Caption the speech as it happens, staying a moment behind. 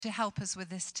to help us with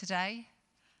this today.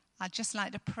 I'd just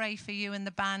like to pray for you in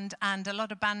the band and a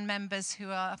lot of band members who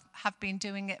have been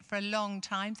doing it for a long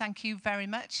time. Thank you very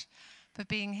much for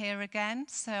being here again.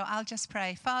 So I'll just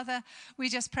pray. Father, we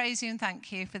just praise you and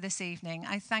thank you for this evening.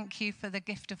 I thank you for the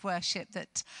gift of worship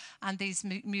and these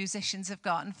musicians have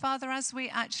got. And Father, as we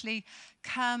actually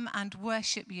come and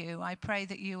worship you, I pray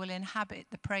that you will inhabit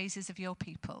the praises of your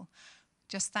people.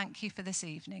 Just thank you for this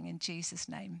evening in Jesus'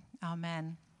 name.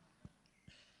 Amen.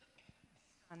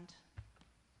 Stand.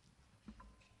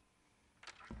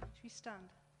 Should we stand?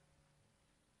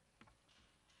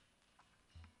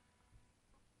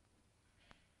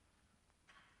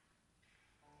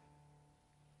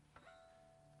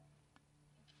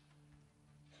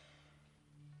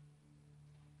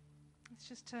 Let's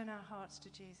just turn our hearts to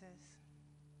Jesus.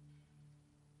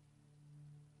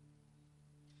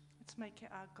 Let's make it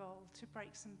our goal to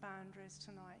break some boundaries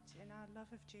tonight in our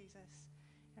love of Jesus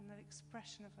and the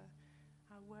expression of our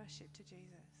worship to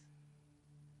Jesus.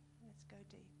 Let's go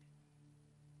deep.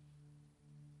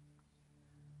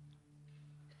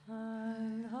 I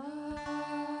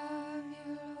love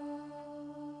you,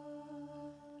 Lord,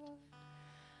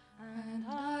 and I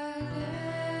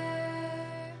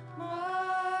lift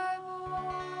my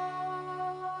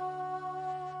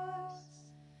voice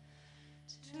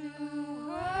to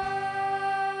worship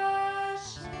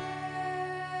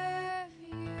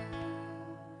you.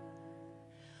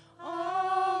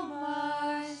 Oh,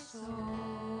 my soul,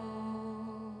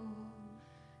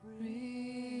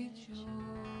 rejoice.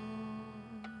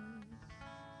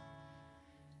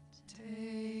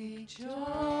 Take joy,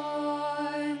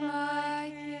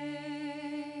 my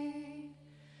King,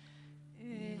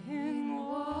 in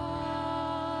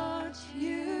what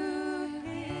you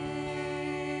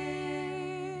hear.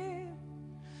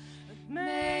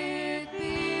 May it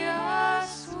be a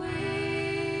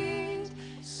sweet,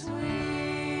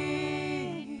 sweet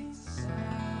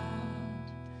sound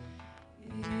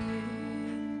in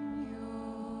your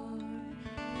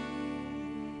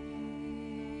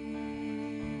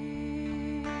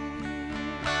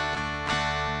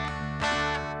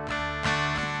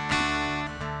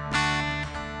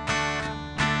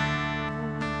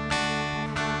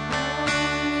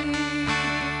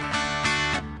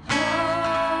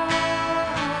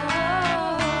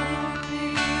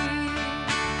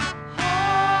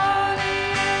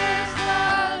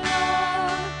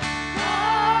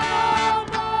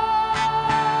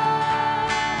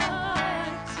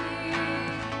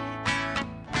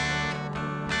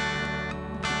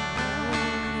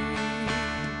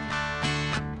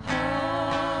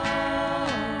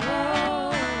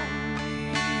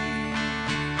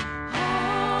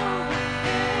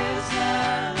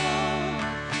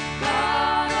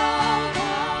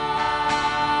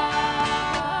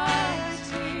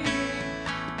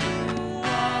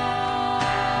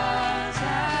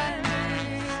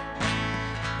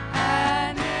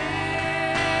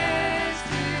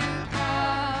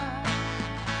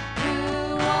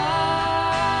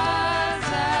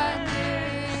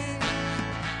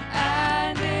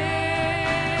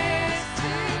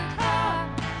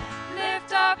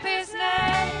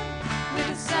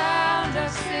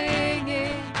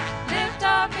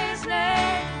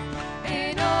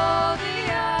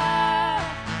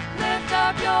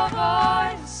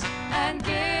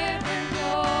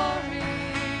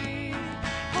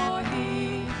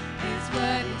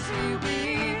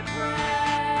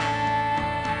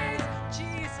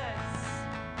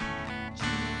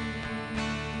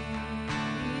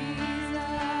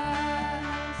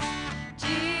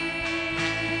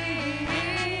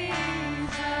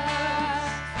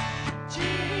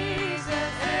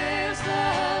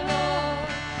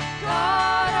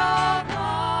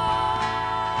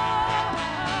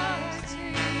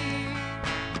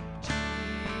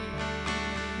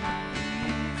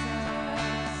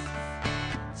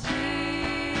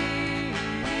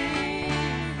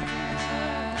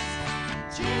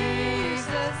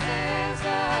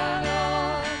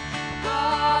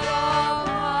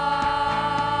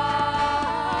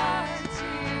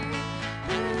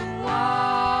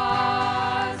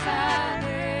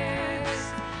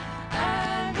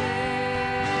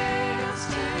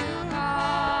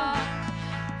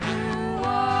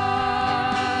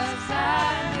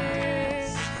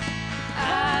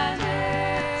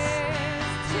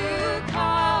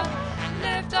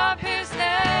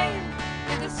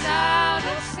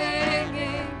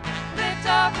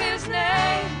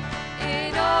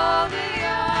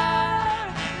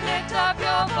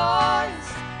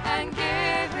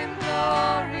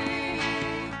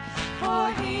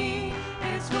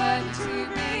to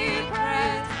be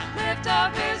praised. Lift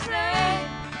up his name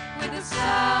with the the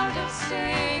sound of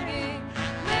singing.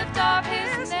 Lift up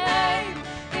his name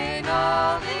in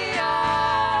all the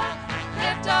earth.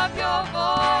 Lift up your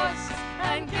voice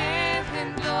and give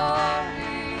him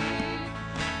glory.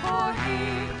 For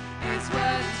he is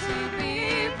worthy to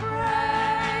be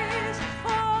praised.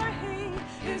 For he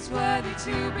is worthy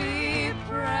to be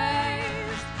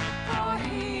praised. For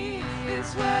he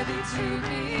is worthy to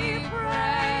be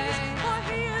praised. For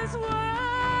he is worthy.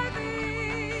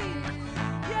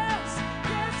 Yes,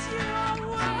 yes, you are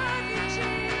worthy,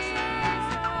 Jesus.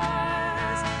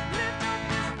 Lift up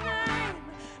his name.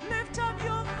 Lift up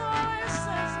your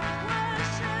voices.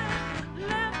 Worship.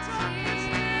 Lift up his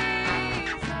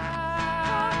name.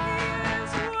 For he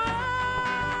is worthy.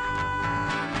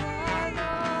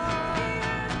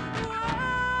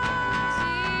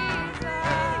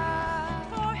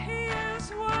 For he is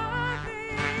worthy.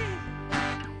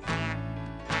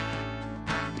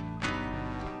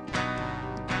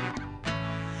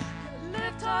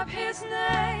 Lift up his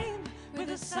name with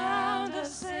the sound of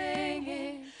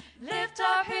singing. Lift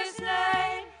up his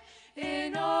name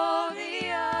in all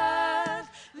the earth.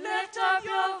 Lift up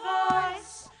your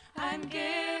voice and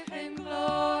give him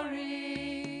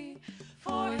glory.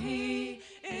 For he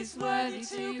is worthy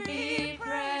to be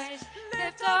praised.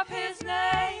 Lift up his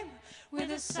name with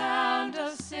the sound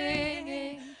of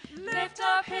singing. Lift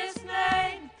up his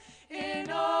name in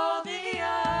all the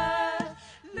earth.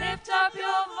 Lift up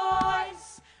your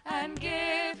voice and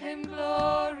give him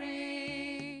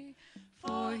glory.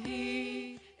 For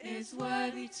he is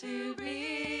worthy to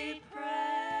be praised.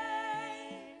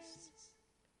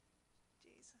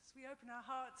 Jesus, we open our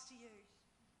hearts to you.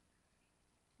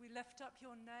 We lift up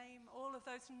your name, all of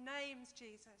those names,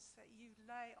 Jesus, that you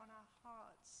lay on our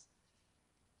hearts.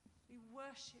 We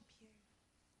worship you.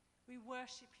 We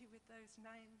worship you with those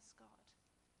names, God.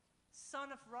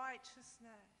 Son of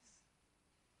righteousness,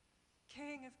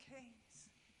 King of kings,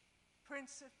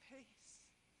 Prince of peace.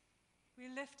 We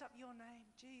lift up your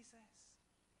name, Jesus.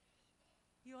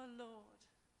 Your Lord.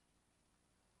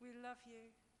 We love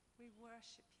you. We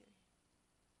worship you.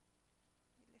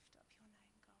 We lift up your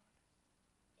name, God.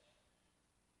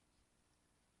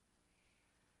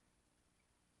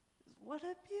 What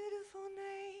a beautiful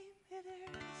name it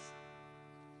is.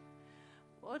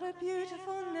 What a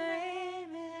beautiful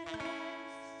name it is.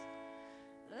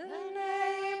 The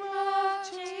name of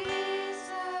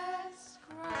Jesus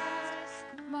Christ,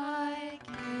 my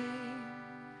King.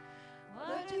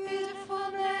 What a beautiful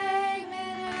name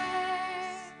it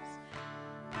is.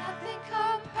 Nothing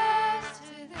compares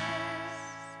to this.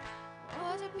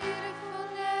 What a beautiful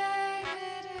name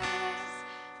it is.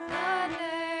 The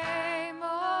name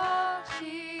of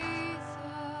Jesus.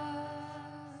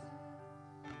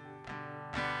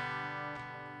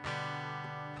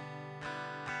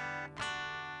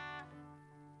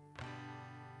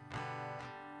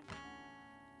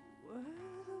 Were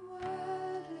the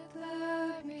Word at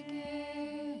the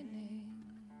beginning,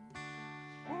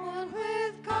 one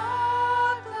with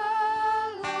God the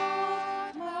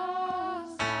Lord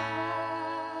Most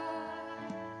High.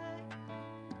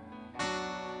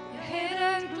 Your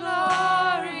hidden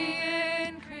glory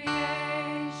in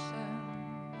creation,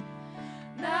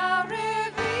 now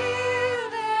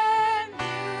revealed in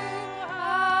you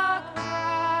are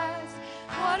Christ.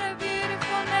 What a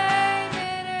beautiful name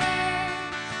it is.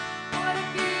 What a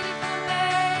beautiful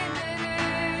name it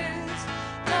is.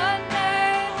 The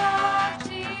name of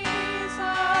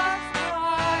Jesus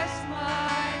Christ,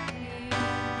 my King.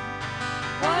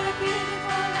 What a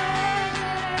beautiful name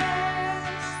it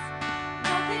is.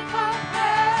 Nothing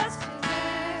compares to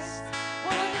this.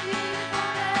 What a beautiful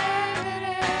name it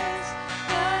is.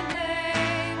 The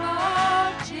name of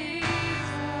Jesus.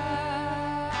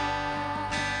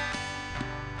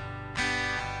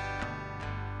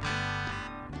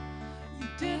 You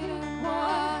didn't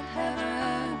want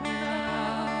heaven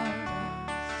without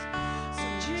us. So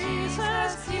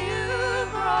Jesus, you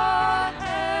brought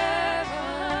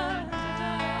heaven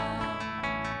down.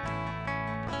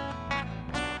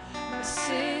 My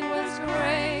sin was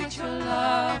great, your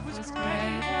love was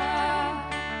greater.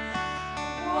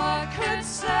 What could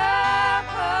separate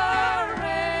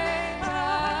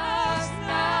us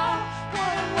now?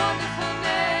 What a wonderful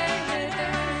name it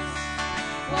is.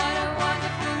 What a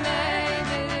wonderful name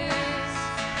it is.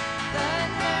 The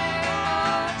name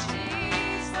of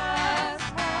Jesus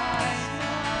Christ,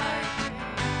 my King.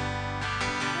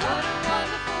 What a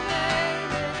wonderful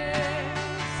name it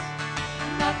is.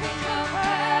 Nothing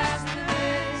compares to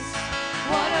this.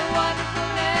 What a wonderful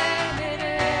name it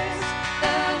is.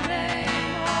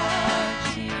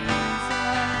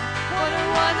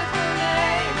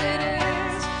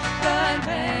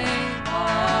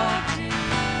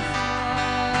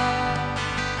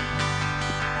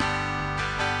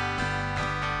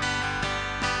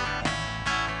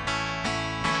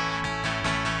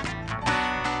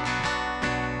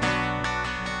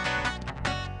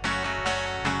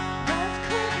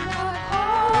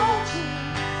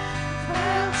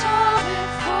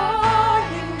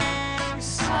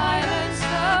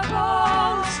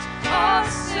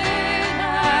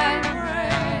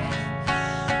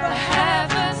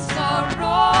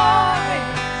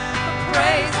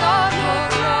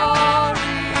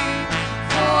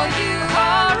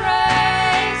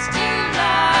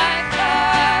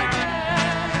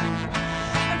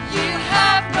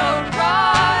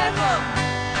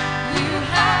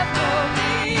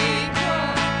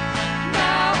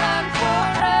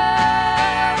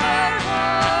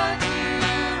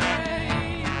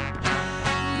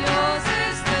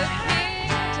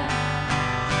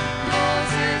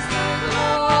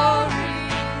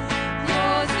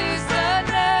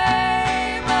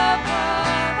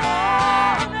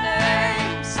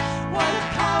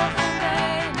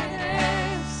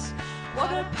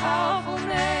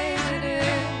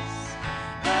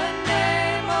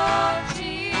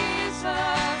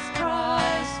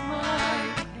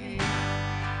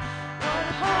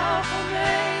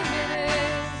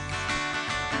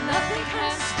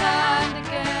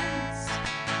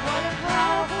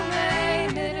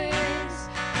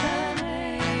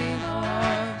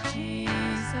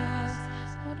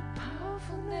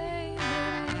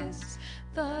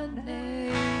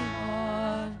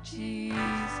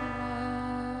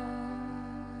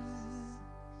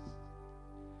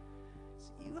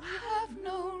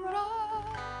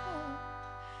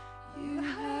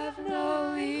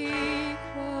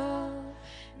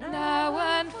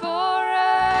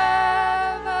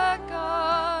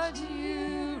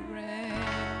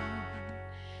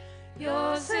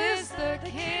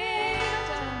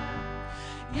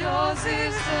 Yours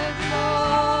is the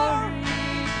glory.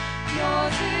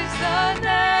 Yours is the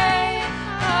name.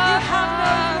 You have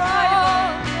no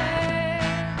rival.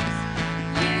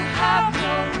 You have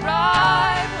no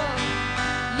rival.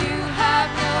 You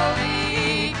have no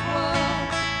equal.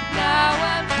 Now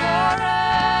and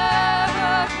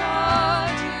forever,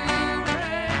 God, you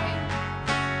reign.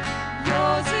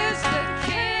 Yours is the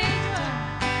kingdom.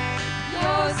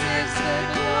 Yours is the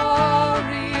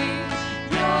glory.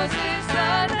 Yours is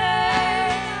the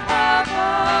name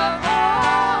above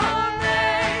all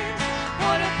names.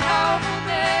 What a powerful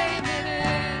name it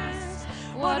is.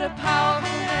 What a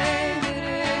powerful name it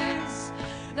is.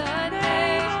 The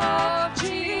name of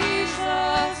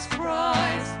Jesus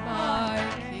Christ, my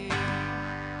King.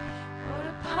 What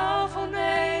a powerful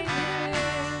name it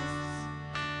is.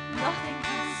 Nothing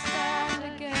can stand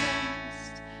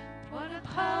against. What a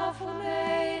powerful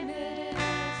name it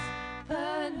is.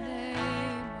 The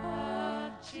name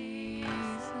of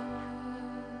Jesus.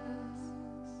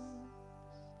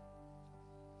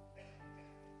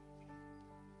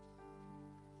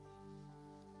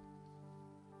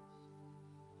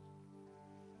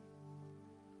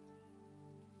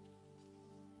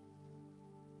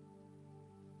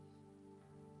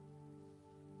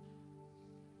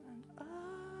 And I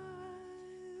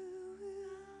will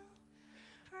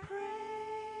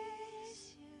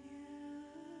praise you.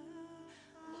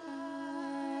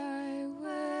 I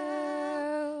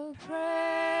will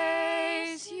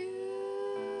praise you,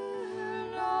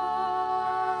 Lord.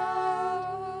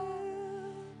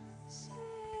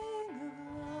 Sing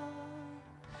of love,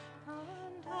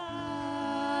 and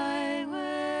I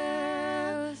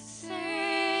will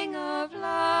sing of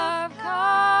love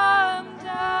come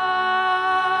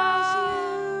down.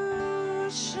 you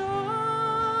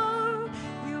show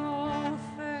your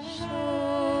face.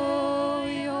 Show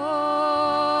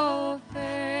your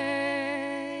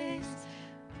face,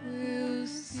 we'll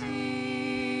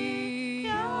see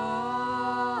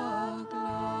your glory.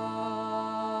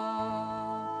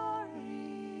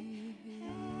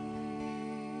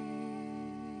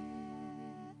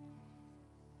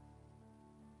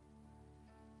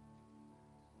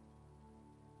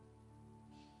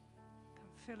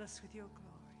 Come fill us with your glory.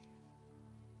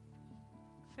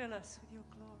 Fill us with your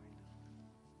glory, Lord.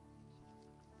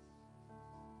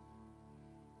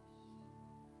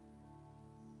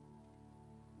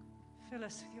 Fill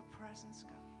us with your presence,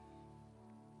 God.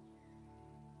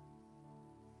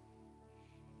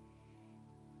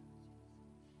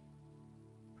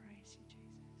 Praise you,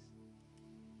 Jesus.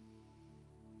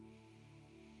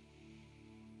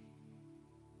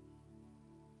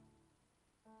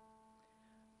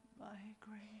 By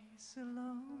grace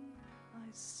alone, I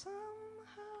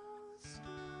somehow stand.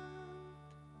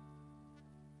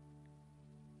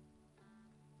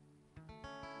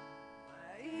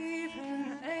 Where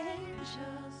even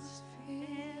angels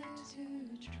fear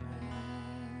to tread.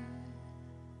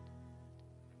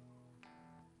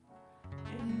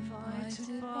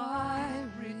 Invited by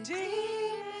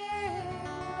redeeming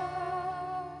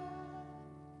love.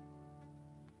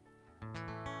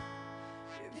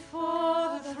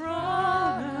 Before the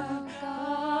throne of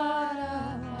God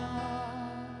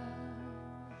above,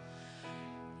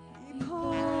 He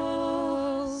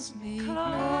pulls me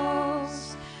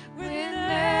close with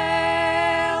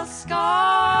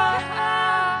nail-scarred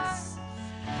hands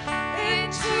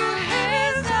into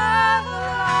His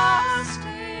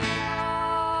everlasting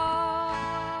arms.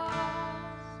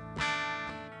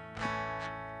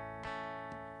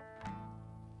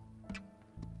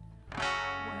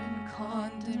 When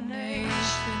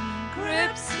condemnation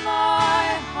grips my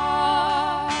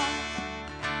heart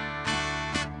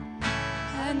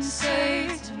and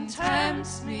Satan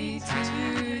tempts me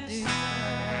to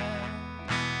despair,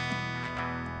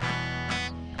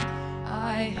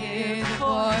 I hear the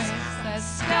voice that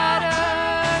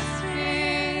scatters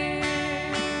fear.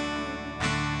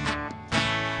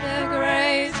 The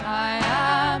great I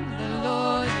am, the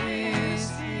Lord is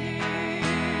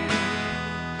here.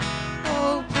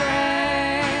 Oh,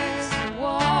 praise the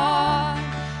one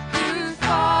who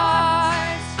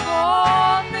fights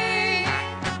for me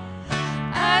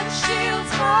and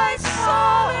shields my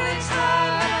soul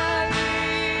eternally.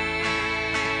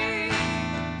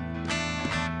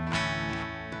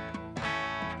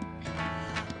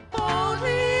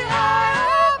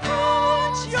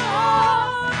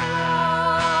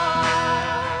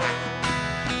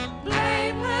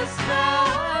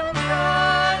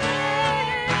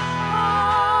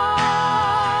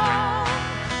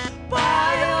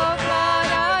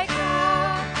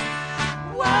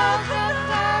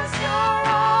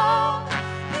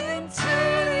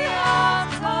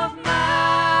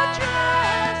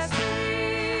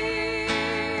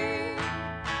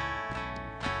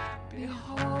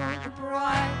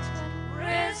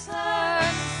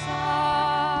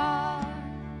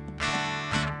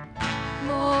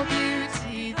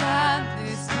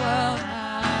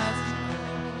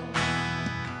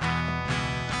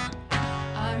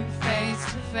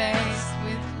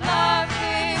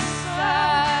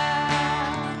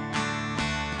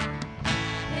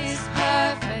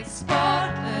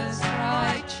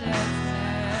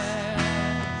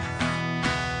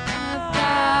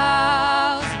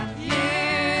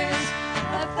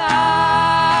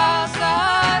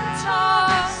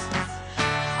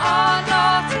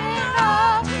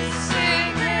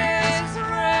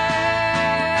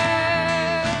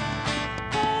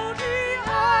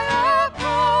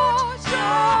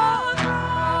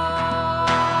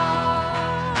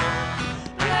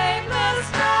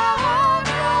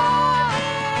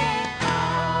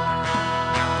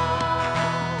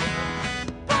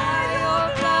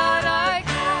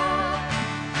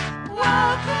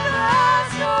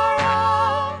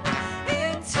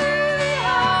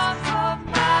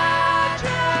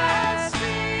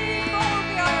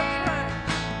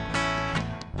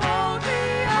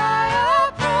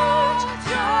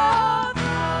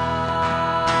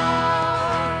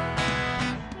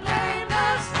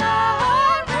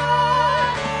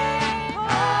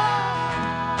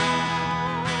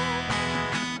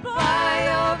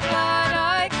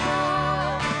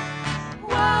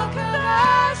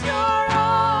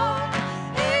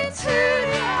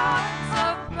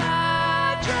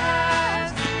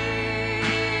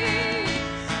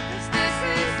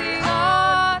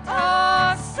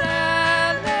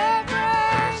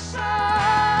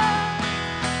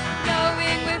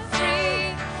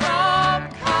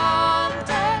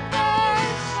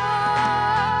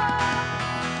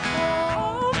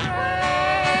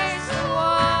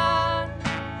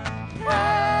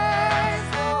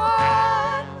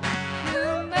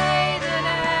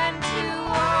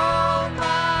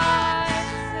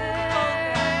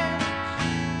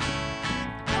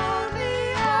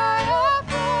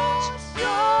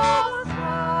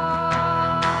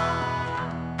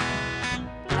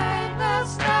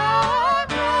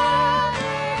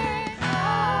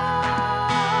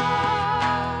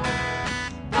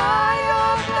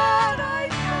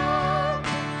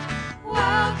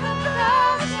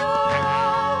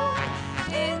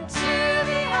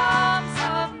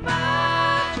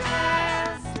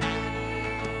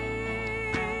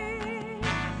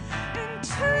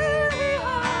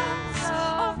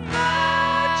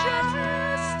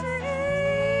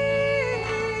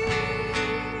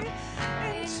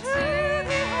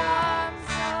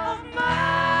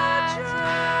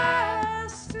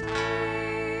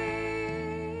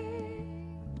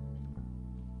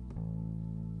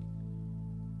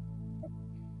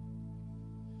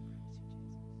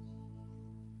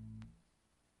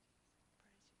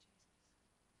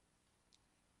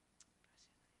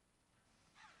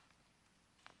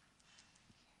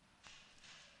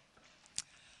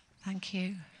 Thank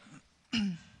you.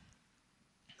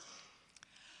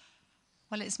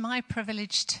 Well, it's my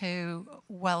privilege to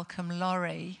welcome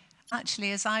Laurie.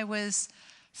 Actually, as I was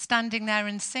standing there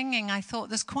and singing, I thought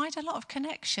there's quite a lot of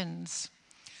connections.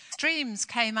 Streams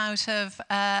came out of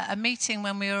a meeting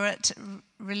when we were at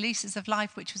Releases of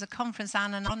Life, which was a conference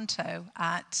Anne and Toronto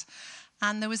at.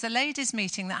 And there was a ladies'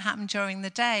 meeting that happened during the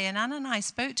day. And Anne and I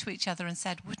spoke to each other and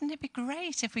said, wouldn't it be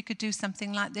great if we could do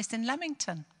something like this in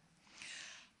Leamington?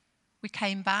 We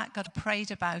came back, God prayed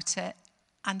about it,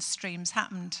 and Streams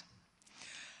happened.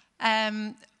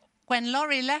 When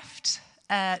Laurie left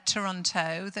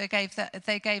Toronto, they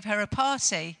gave her a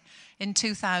party in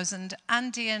 2000.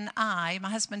 Andy and I, my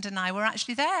husband and I, were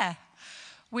actually there.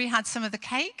 We had some of the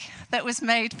cake that was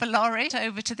made for Laurie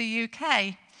over to the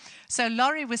UK. So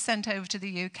Laurie was sent over to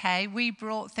the UK. We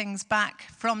brought things back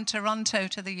from Toronto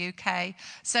to the UK.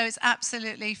 So it's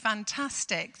absolutely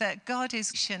fantastic that God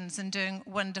is and doing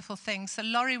wonderful things. So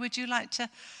Laurie, would you like to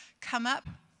come up?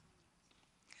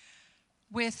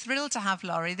 We're thrilled to have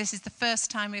Laurie. This is the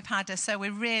first time we've had her, so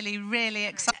we're really, really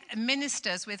excited.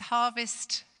 Ministers with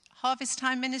Harvest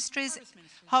Time Ministries.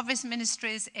 Harvest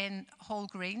Ministries in Hall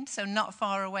Green, so not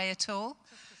far away at all.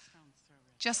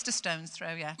 Just a stone's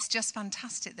throw, yeah. It's just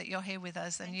fantastic that you're here with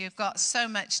us, and you've got so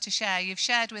much to share. You've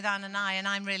shared with Anne and I, and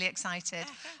I'm really excited.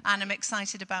 And I'm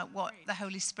excited about what the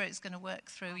Holy Spirit's going to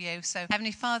work through you. So,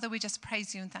 Heavenly Father, we just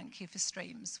praise you and thank you for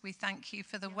Streams. We thank you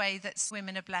for the way that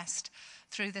women are blessed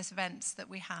through this events that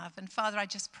we have. And Father, I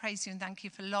just praise you and thank you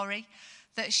for Laurie,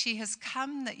 that she has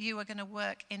come, that you are going to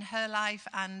work in her life,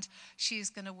 and she is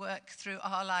going to work through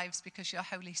our lives because your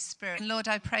Holy Spirit. And Lord,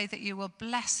 I pray that you will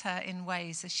bless her in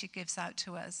ways as she gives out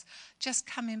to us. Just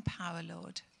come in power,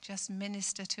 Lord. Just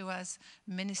minister to us,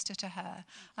 minister to her.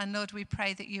 And Lord, we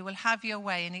pray that you will have your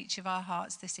way in each of our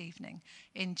hearts this evening.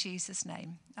 In Jesus'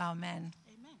 name, amen.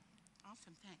 Amen.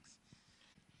 Awesome, thanks.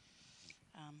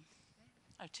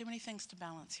 I have too many things to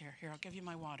balance here. Here, I'll give you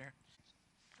my water.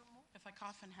 If I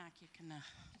cough and hack, you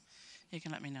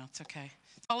can let me know. It's okay.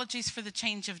 Apologies for the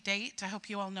change of date. I hope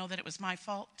you all know that it was my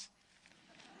fault.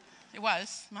 It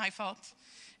was my fault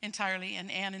entirely.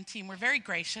 And Anne and team were very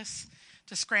gracious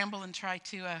to scramble and try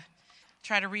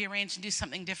to rearrange and do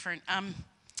something different.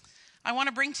 I want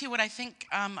to bring to you what I think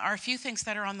are a few things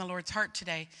that are on the Lord's heart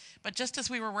today. But just as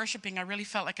we were worshiping, I really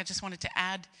felt like I just wanted to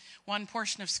add one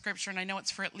portion of Scripture, and I know it's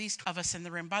for at least of us in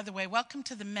the room. By the way, welcome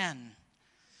to the men.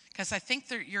 Because I think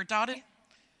your daughter,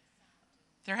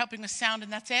 they're helping with sound,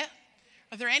 and that's it?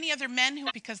 Are there any other men who,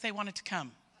 because they wanted to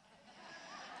come?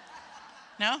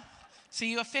 No? So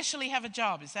you officially have a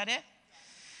job, is that it?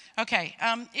 Okay,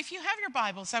 if you have your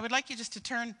Bibles, I would like you just to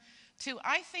turn to,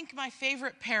 I think, my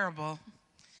favorite parable.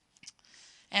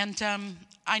 And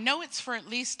I know it's for at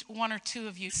least one or two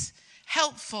of you. It's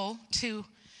helpful to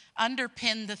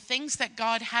underpin the things that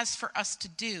God has for us to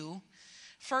do,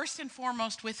 first and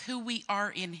foremost with who we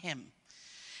are in him.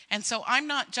 And so I'm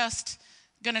not just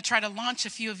going to try to launch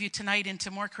a few of you tonight into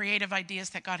more creative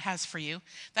ideas that God has for you.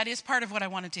 That is part of what I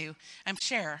want to do and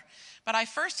share. But I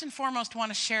first and foremost want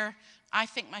to share, I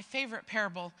think, my favorite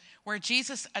parable where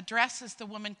Jesus addresses the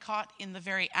woman caught in the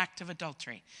very act of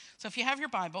adultery. So if you have your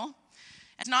Bible,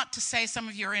 it's not to say some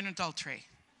of you are in adultery.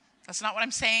 That's not what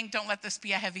I'm saying. Don't let this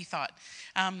be a heavy thought.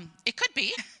 It could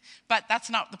be, but that's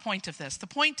not the point of this. The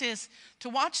point is to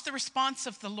watch the response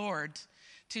of the Lord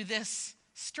to this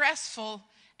stressful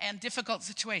and difficult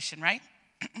situation, right?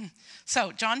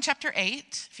 So, John chapter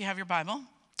 8, if you have your Bible,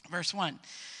 verse 1.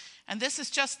 And this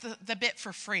is just the bit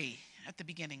for free at the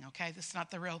beginning, okay? This is not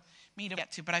the real meat to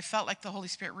get to, but I felt like the Holy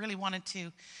Spirit really wanted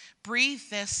to breathe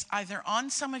this either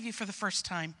on some of you for the first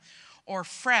time or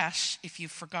fresh if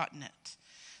you've forgotten it.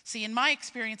 See, in my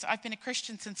experience, I've been a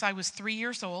Christian since I was 3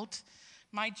 years old.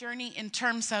 My journey in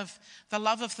terms of the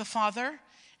love of the Father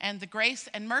and the grace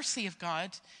and mercy of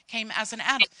God came as an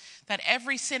adult. That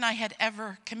every sin I had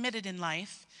ever committed in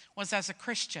life was as a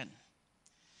Christian,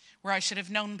 where I should have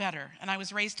known better. And I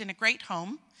was raised in a great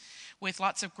home with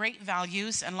lots of great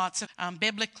values and lots of,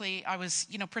 biblically, I was,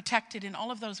 protected in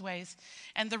all of those ways.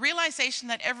 And the realization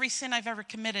that every sin I've ever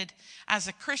committed as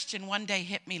a Christian one day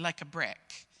hit me like a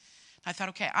brick. I thought,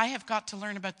 okay, I have got to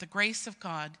learn about the grace of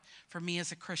God for me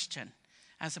as a Christian,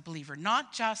 as a believer.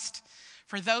 Not just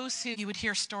for those who you would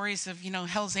hear stories of,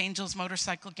 Hell's Angels,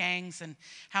 motorcycle gangs, and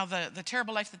how the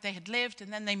terrible life that they had lived,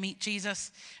 and then they meet Jesus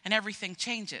and everything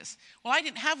changes. Well, I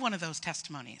didn't have one of those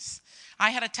testimonies. I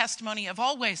had a testimony of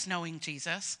always knowing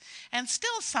Jesus and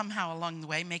still somehow along the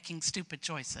way making stupid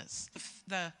choices.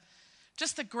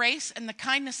 Just the grace and the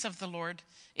kindness of the Lord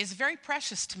is very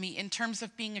precious to me in terms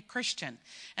of being a Christian.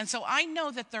 And so I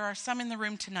know that there are some in the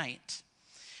room tonight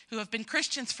who have been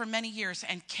Christians for many years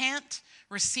and can't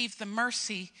receive the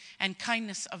mercy and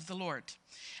kindness of the Lord.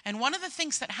 And one of the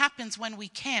things that happens when we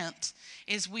can't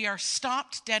is we are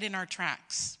stopped dead in our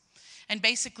tracks. And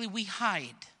basically we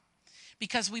hide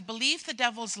because we believe the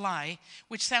devil's lie,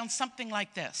 which sounds something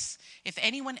like this. If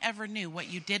anyone ever knew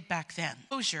what you did back then.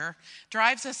 Exposure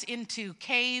drives us into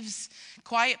caves,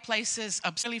 quiet places,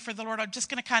 obscurely for the Lord. I'm just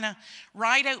going to kind of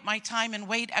ride out my time and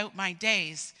wait out my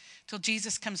days till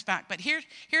Jesus comes back. But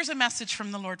here's a message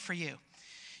from the Lord for you.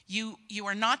 You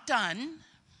are not done.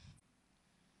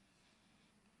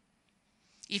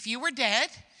 If you were dead,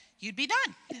 you'd be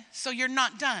done. So you're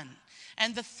not done.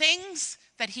 And the things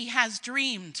that he has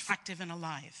dreamed active and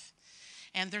alive.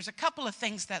 And there's a couple of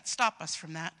things that stop us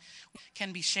from that.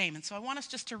 Can be shame. And so I want us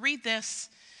just to read this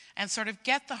and sort of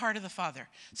get the heart of the Father.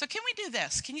 So can we do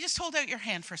this? Can you just hold out your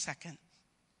hand for a second?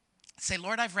 Say,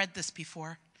 Lord, I've read this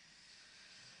before.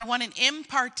 I want an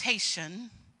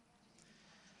impartation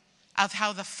of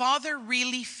how the Father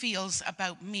really feels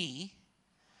about me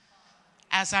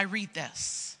as I read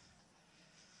this.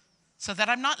 So that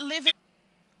I'm not living,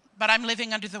 but I'm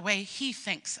living under the way he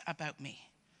thinks about me.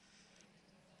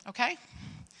 Okay?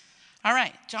 All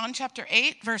right, John chapter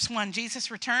 8, verse 1.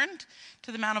 Jesus returned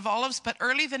to the Mount of Olives, but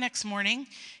early the next morning,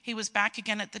 he was back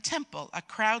again at the temple. A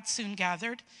crowd soon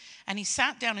gathered, and he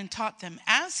sat down and taught them.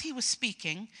 As he was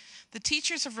speaking, the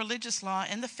teachers of religious law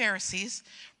and the Pharisees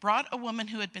brought a woman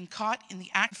who had been caught in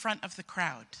the act in front of the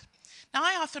crowd. Now,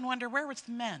 I often wonder, where was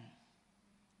the men?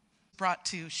 Brought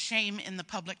to shame in the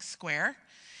public square.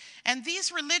 And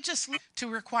these religious to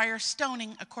require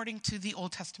stoning according to the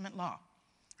Old Testament law.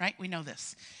 Right? We know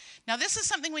this. Now, this is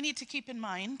something we need to keep in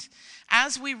mind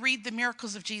as we read the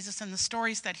miracles of Jesus and the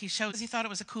stories that he shows. He thought it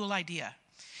was a cool idea.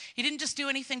 He didn't just do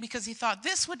anything because he thought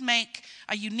this would make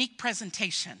a unique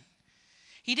presentation.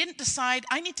 He didn't decide,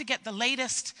 I need to get the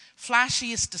latest,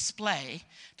 flashiest display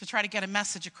to try to get a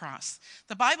message across.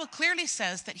 The Bible clearly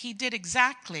says that he did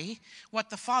exactly what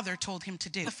the Father told him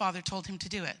to do. The Father told him to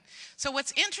do it. So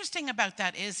what's interesting about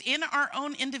that is in our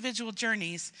own individual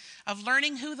journeys of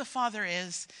learning who the Father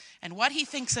is and what he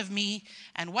thinks of me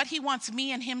and what he wants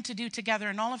me and him to do together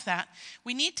and all of that,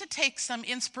 we need to take some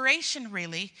inspiration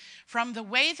really from the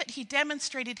way that he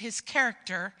demonstrated his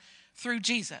character through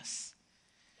Jesus.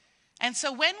 And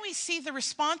so when we see the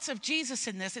response of Jesus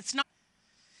in this,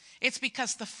 it's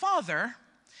because the Father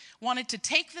wanted to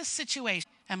take this situation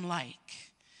I'm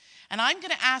like. And I'm going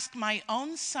to ask my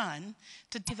own son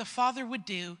to do the Father would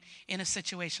do in a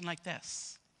situation like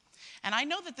this. And I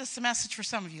know that this is a message for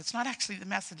some of you. It's not actually the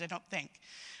message, I don't think.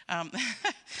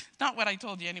 Not what I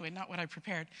told you anyway, not what I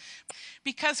prepared.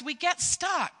 Because we get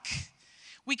stuck.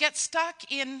 We get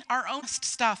stuck in our own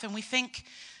stuff and we think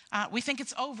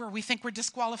it's over. We think we're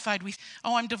disqualified.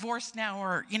 I'm divorced now,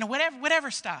 or whatever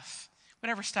stuff.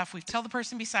 We tell the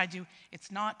person beside you,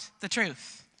 it's not the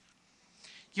truth.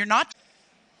 You're not.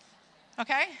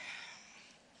 Okay?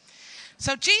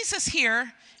 So Jesus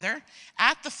here,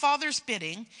 at the Father's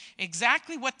bidding,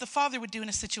 exactly what the Father would do in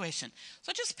a situation.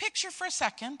 So just picture for a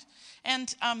second,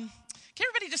 and can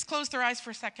everybody just close their eyes for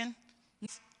a second?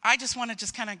 I just want to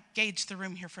just kind of gauge the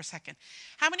room here for a second.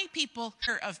 How many people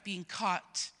are of being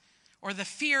caught? Or the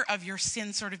fear of your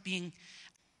sin sort of being...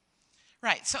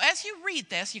 Right, so as you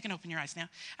read this, you can open your eyes now.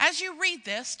 As you read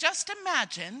this, just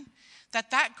imagine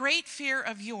that great fear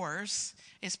of yours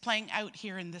is playing out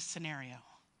here in this scenario.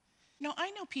 I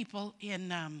know people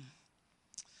in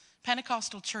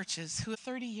Pentecostal churches who have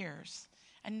 30 years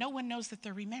and no one knows that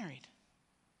they're remarried.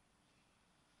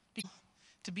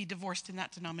 To be divorced in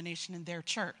that denomination in their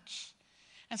church.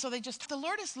 And so the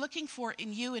Lord is looking for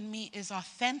in you and me is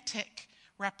authentic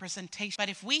representation. But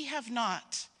if we have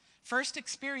not first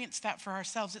experienced that for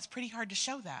ourselves, it's pretty hard to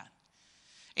show that.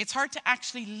 It's hard to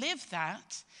actually live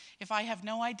that if I have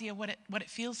no idea what it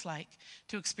feels like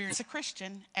to experience. As a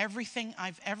Christian, everything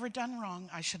I've ever done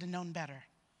wrong, I should have known better.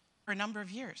 For a number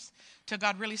of years, till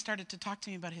God really started to talk to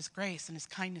me about his grace and his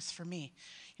kindness for me.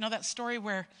 You know that story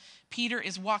where Peter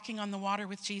is walking on the water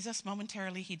with Jesus?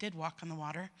 Momentarily, he did walk on the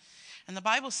water. And the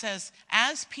Bible says,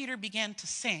 as Peter began to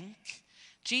sink,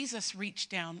 Jesus reached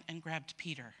down and grabbed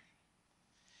Peter.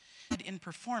 In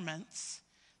performance,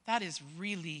 that is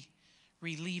really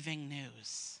relieving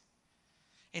news.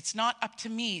 It's not up to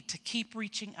me to keep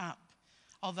reaching up,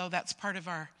 although that's part of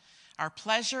our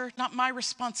pleasure, not my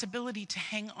responsibility to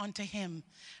hang on to him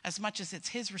as much as it's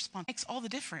his responsibility. It makes all the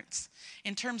difference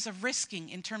in terms of risking,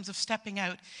 in terms of stepping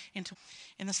out into.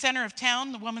 In the center of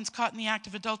town, the woman's caught in the act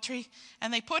of adultery,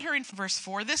 and they put her in verse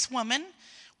 4. This woman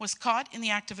was caught in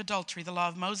the act of adultery. The law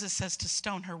of Moses says to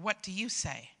stone her. What do you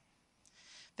say?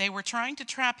 They were trying to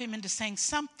trap him into saying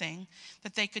something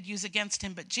that they could use against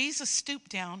him, but Jesus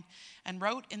stooped down and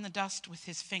wrote in the dust with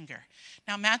his finger.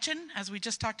 Now imagine, as we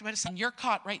just talked about, and you're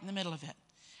caught right in the middle of it,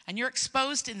 and you're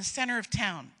exposed in the center of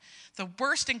town. The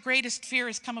worst and greatest fear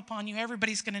has come upon you.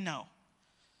 Everybody's going to know.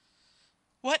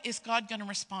 What is God going to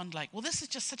respond like? Well, this is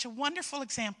just such a wonderful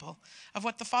example of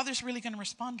what the Father's really going to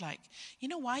respond like. You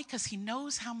know why? Because he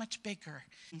knows how much bigger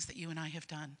things that you and I have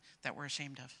done that we're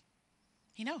ashamed of.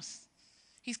 He knows.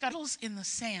 He's got holes in the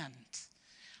sand.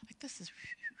 Like this is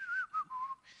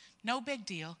no big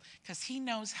deal, because he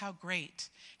knows how great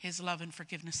his love and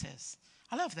forgiveness is.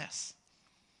 I love this.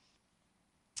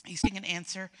 He's getting an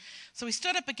answer. So he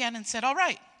stood up again and said, all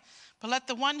right, but let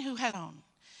the one who has known.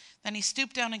 Then he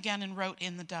stooped down again and wrote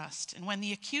in the dust. And when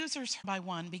the accusers, by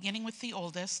one, beginning with the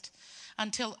oldest,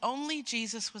 until only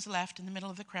Jesus was left in the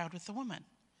middle of the crowd with the woman.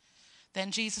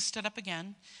 Then Jesus stood up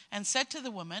again and said to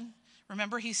the woman,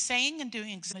 remember, he's saying and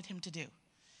doing exactly what him to do.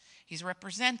 He's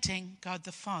representing God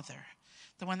the Father,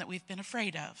 the one that we've been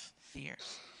afraid of for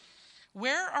years.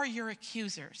 Where are your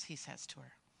accusers, he says to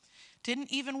her.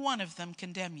 Didn't even one of them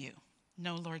condemn you?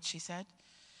 No, Lord, she said.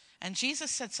 And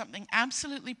Jesus said something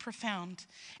absolutely profound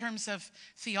in terms of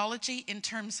theology, in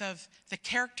terms of the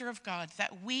character of God,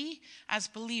 that we as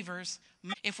believers,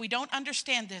 if we don't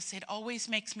understand this, it always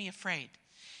makes me afraid.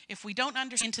 If we don't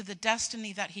understand into the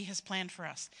destiny that he has planned for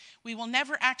us, we will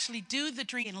never actually do the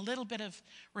dream in a little bit of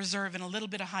reserve and a little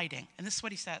bit of hiding. And this is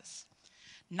what he says.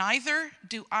 Neither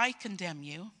do I condemn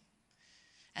you.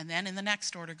 And then in the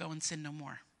next order, go and sin no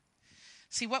more.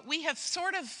 See, what we have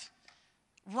sort of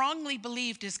wrongly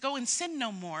believed is go and sin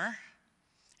no more,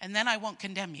 and then I won't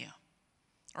condemn you.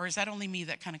 Or is that only me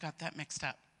that kind of got that mixed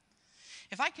up?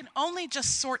 If I can only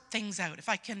just sort things out, if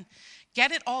I can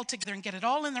get it all together and get it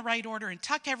all in the right order and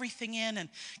tuck everything in and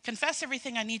confess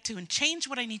everything I need to and change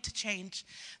what I need to change,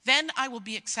 then I will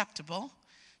be acceptable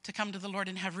to come to the Lord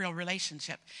and have real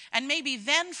relationship. And maybe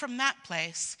then from that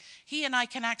place, he and I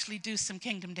can actually do some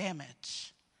kingdom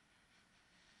damage.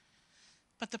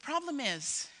 But the problem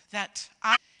is that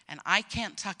I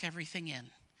can't tuck everything in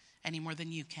any more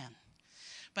than you can.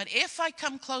 But if I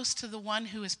come close to the one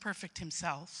who is perfect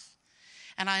himself,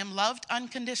 and I am loved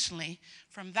unconditionally,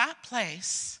 from that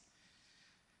place,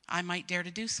 I might dare to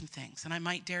do some things, and I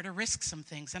might dare to risk some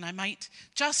things, and I might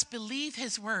just believe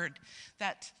his word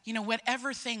that,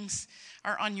 whatever things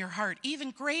are on your heart,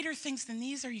 even greater things than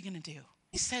these are you going to do.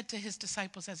 He said to his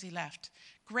disciples as he left,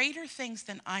 greater things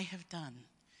than I have done,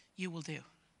 you will do.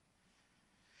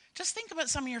 Just think about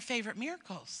some of your favorite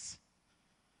miracles.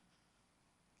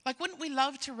 Like, wouldn't we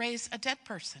love to raise a dead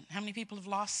person? How many people have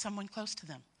lost someone close to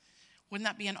them? Wouldn't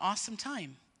that be an awesome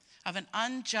time of an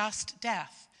unjust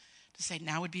death to say,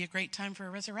 now would be a great time for a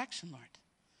resurrection, Lord?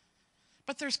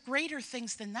 But there's greater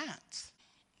things than that.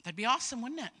 That'd be awesome,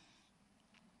 wouldn't it?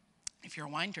 If you're a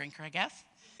wine drinker, I guess.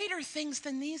 Greater things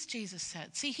than these, Jesus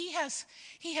said. See, he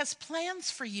has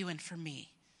plans for you and for me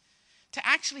to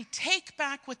actually take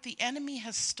back what the enemy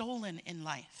has stolen in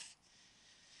life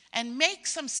and make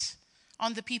some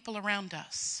on the people around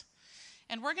us.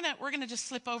 And we're gonna just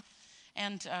slip over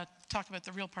and talk about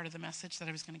the real part of the message that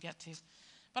I was going to get to.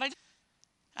 But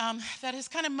that has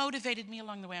kind of motivated me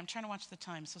along the way. I'm trying to watch the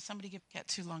time, so somebody get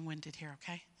too long-winded here,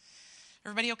 okay?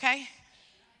 Everybody okay?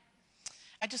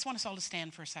 I just want us all to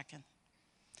stand for a second.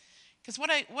 Because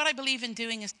what I believe in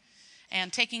doing is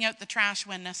and taking out the trash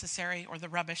when necessary, or the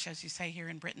rubbish, as you say here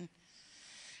in Britain.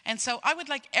 And so I would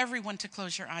like everyone to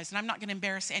close your eyes, and I'm not going to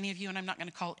embarrass any of you, and I'm not going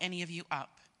to call any of you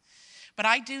up. But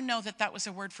I do know that was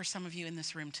a word for some of you in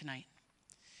this room tonight.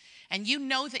 And you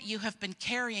know that you have been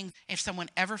carrying, if someone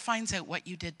ever finds out what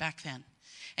you did back then,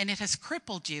 and it has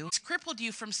crippled you. It's crippled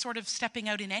you from sort of stepping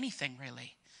out in anything,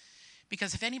 really.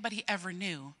 Because if anybody ever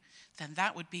knew, then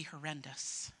that would be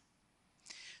horrendous.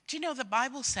 Do you know the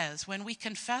Bible says when we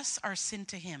confess our sin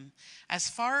to him, as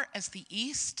far as the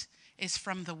east is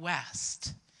from the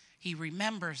west, he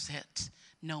remembers it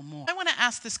no more. I want to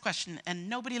ask this question, and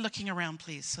nobody looking around,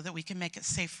 please, so that we can make it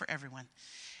safe for everyone.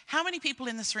 How many people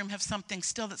in this room have something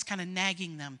still that's kind of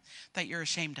nagging them that you're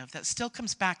ashamed of, that still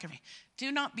comes back?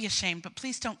 Do not be ashamed, but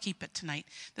please don't keep it tonight.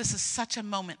 This is such a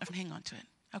moment of hang on to it.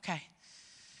 Okay.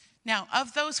 Now,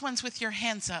 of those ones with your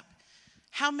hands up,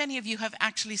 how many of you have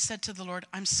actually said to the Lord,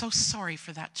 I'm so sorry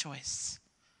for that choice?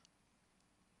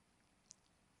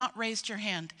 Not raised your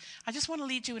hand. I just want to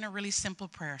lead you in a really simple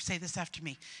prayer. Say this after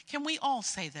me. Can we all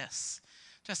say this,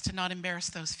 just to not embarrass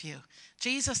those few?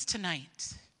 Jesus,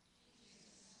 tonight,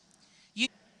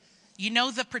 you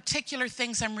know the particular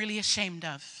things I'm really ashamed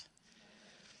of.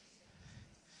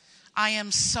 I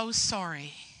am so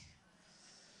sorry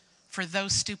for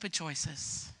those stupid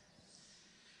choices.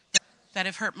 that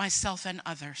have hurt myself and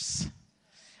others.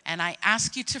 And I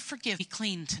ask you to forgive me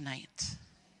clean tonight.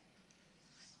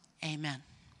 Amen.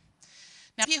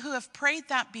 Now, you who have prayed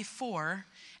that before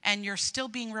and you're still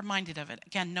being reminded of it,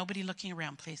 again, nobody looking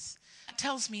around, please. That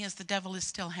tells me is the devil is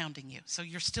still hounding you. So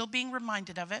you're still being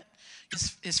reminded of it.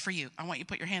 This is for you. I want you to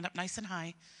put your hand up nice and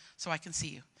high so I can see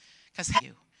you. Because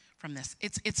you from this,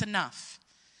 it's enough.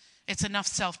 It's enough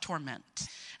self-torment.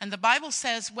 And the Bible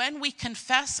says when we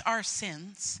confess our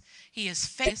sins, he is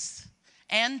faithful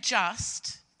and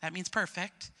just, that means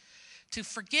perfect, to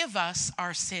forgive us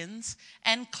our sins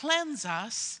and cleanse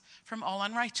us from all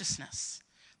unrighteousness.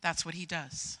 That's what he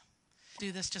does.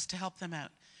 Do this just to help them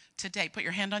out. Today, put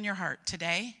your hand on your heart.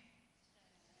 Today,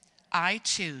 I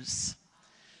choose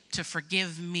to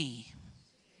forgive me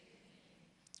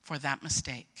for that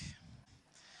mistake.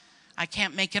 I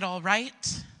can't make it all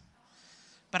right,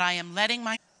 but I am letting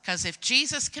because if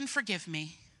Jesus can forgive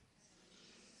me,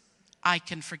 I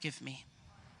can forgive me.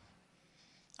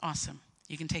 Awesome.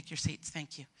 You can take your seats.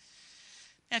 Thank you.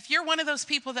 Now, if you're one of those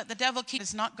people that the devil keeps,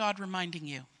 it's not God reminding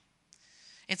you.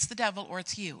 It's the devil or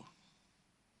it's you.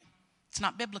 It's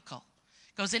not biblical.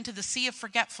 Goes into the sea of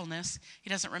forgetfulness. He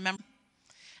doesn't remember.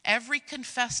 Every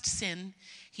confessed sin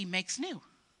he makes new,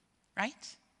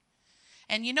 right?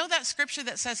 And you know that scripture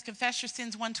that says, confess your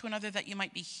sins one to another that you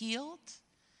might be healed?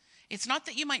 It's not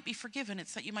that you might be forgiven,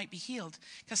 it's that you might be healed.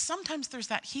 Because sometimes there's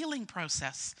that healing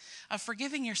process of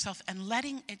forgiving yourself and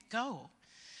letting it go.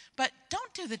 But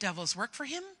don't do the devil's work for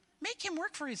him. Make him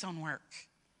work for his own work.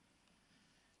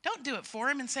 Don't do it for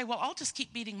him and say, well, I'll just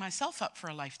keep beating myself up for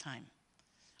a lifetime.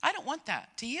 I don't want that.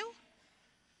 Do you?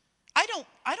 I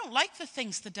don't like the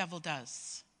things the devil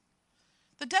does.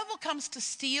 The devil comes to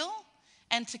steal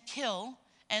and to kill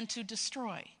and to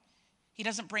destroy. He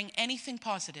doesn't bring anything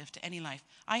positive to any life.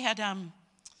 I had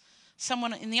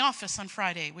someone in the office on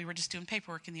Friday. We were just doing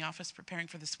paperwork in the office, preparing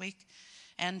for this week.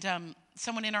 And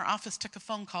someone in our office took a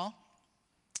phone call.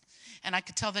 And I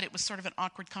could tell that it was sort of an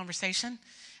awkward conversation.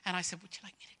 And I said, would you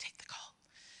like me to take the call?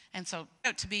 And so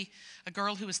out to be a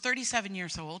girl who was 37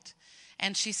 years old.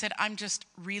 And she said, I'm just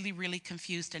really, really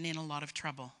confused and in a lot of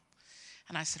trouble.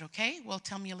 And I said, okay, well,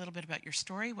 tell me a little bit about your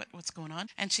story. What's going on?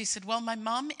 And she said, well, my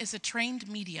mom is a trained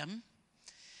medium.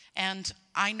 And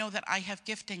I know that I have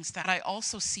giftings that I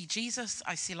also see Jesus.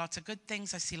 I see lots of good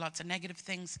things. I see lots of negative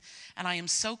things. And I am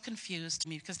so confused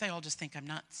because they all just think I'm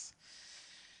nuts.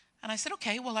 And I said,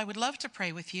 okay, well, I would love to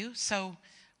pray with you. So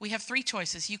we have three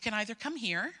choices. You can either come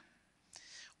here,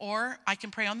 or I can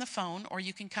pray on the phone, or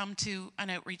you can come to an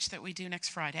outreach that we do next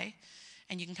Friday,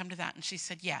 and you can come to that. And she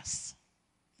said, yes.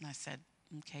 And I said,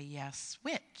 okay, yes.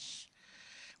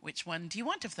 Which one do you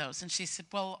want of those? And she said,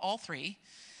 well, all three.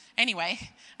 Anyway,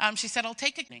 she said, I'll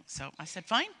take it. So I said,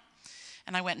 fine.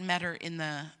 And I went and met her in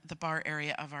the bar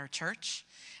area of our church.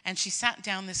 And she sat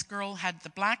down. This girl had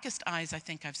the blackest eyes I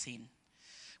think I've seen,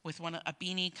 with a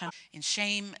beanie, kind of in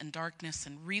shame and darkness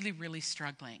and really, really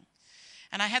struggling.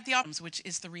 And I had the options, which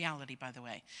is the reality, by the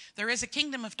way. There is a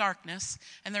kingdom of darkness,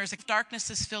 and darkness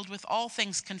is filled with all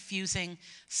things confusing.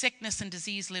 Sickness and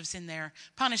disease lives in there.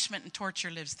 Punishment and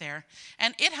torture lives there.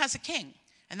 And it has a king.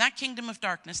 And that kingdom of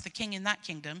darkness, the king in that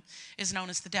kingdom, is known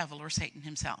as the devil or Satan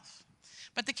himself.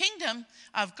 But the kingdom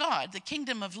of God, the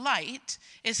kingdom of light,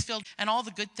 is filled and all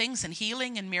the good things and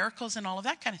healing and miracles and all of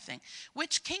that kind of thing.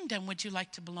 Which kingdom would you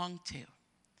like to belong to?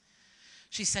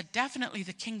 She said, definitely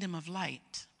the kingdom of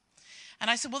light. And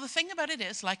I said, well, the thing about it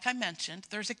is, like I mentioned,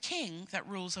 there's a king that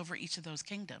rules over each of those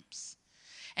kingdoms.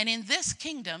 And in this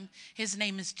kingdom, his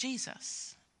name is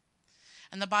Jesus.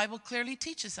 And the Bible clearly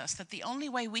teaches us that the only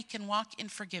way we can walk in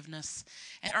forgiveness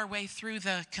and our way through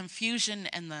the confusion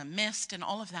and the mist and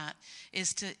all of that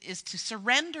is to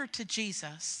surrender to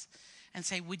Jesus and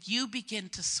say, would you begin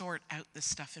to sort out this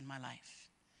stuff in my life?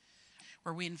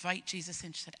 Where we invite Jesus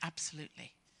in. She said,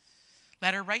 absolutely.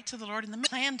 Led her right to the Lord in the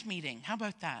planned meeting. How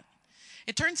about that?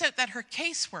 It turns out that her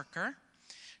caseworker,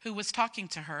 who was talking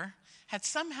to her, had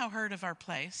somehow heard of our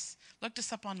place, looked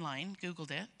us up online,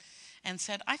 Googled it, and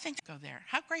said, I think I'll go there.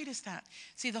 How great is that?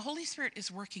 See, the Holy Spirit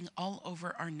is working all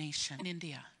over our nation in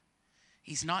India.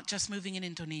 He's not just moving in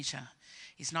Indonesia.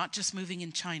 He's not just moving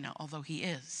in China, although he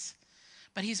is.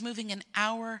 But he's moving in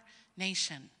our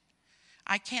nation.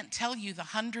 I can't tell you the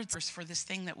hundreds for this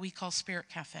thing that we call Spirit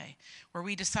Cafe, where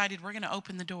we decided we're going to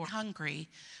open the door hungry,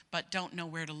 but don't know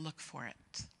where to look for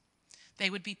it. They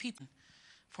would be people,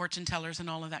 fortune tellers and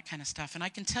all of that kind of stuff. And I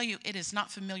can tell you it is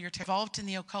not familiar to involved in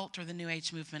the occult or the New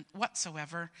Age movement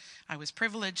whatsoever. I was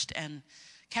privileged and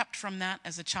kept from that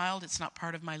as a child. It's not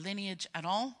part of my lineage at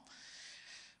all.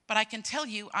 But I can tell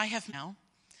you I have now,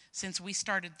 since we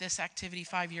started this activity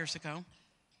 5 years ago,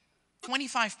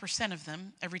 25% of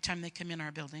them, every time they come in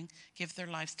our building, give their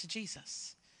lives to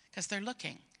Jesus because they're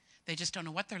looking. They just don't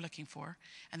know what they're looking for,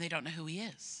 and they don't know who he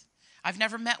is. I've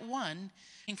never met one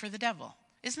looking for the devil.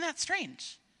 Isn't that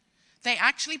strange? They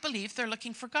actually believe they're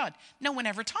looking for God. No one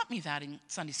ever taught me that in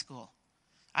Sunday school.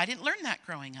 I didn't learn that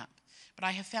growing up, but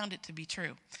I have found it to be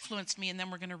true. Influenced me, and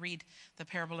then we're going to read the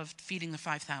parable of feeding the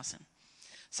 5,000.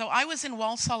 So I was in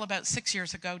Walsall about 6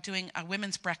 years ago doing a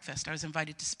women's breakfast. I was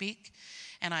invited to speak,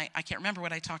 and I can't remember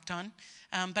what I talked on.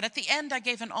 But at the end, I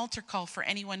gave an altar call for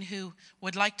anyone who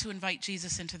would like to invite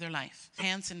Jesus into their life.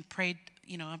 Hands and prayed,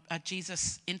 a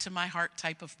Jesus into my heart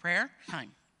type of prayer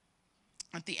time.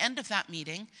 At the end of that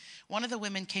meeting, one of the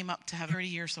women came up to have 30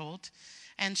 years old,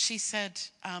 and she said,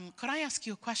 could I ask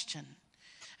you a question?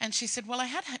 And she said, well, I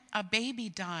had a baby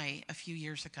die a few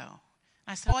years ago.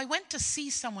 I said, I went to see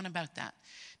someone about that.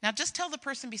 Now, just tell the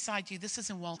person beside you, this is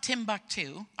in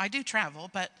Timbuktu. I do travel,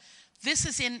 but this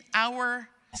is in our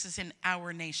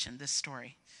nation, this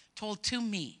story, told to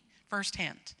me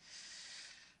firsthand.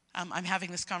 I'm having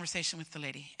this conversation with the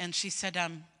lady, and she said,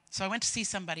 so I went to see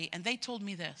somebody, and they told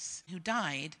me this, who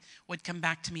died would come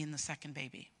back to me in the second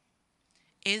baby.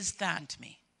 Is that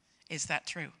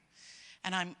true?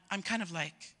 And I'm kind of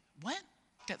like, what?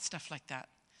 Get stuff like that.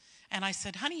 And I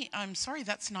said, honey, I'm sorry,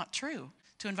 that's not true.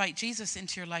 To invite Jesus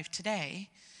into your life today,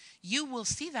 you will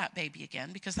see that baby again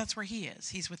because that's where he is.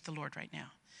 He's with the Lord right now.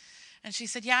 And she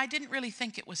said, yeah, I didn't really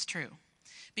think it was true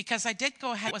because I did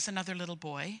go ahead. It was another little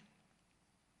boy.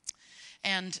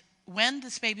 And when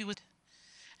this baby was,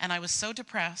 and I was so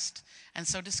depressed and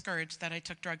so discouraged that I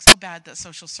took drugs so bad that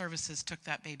social services took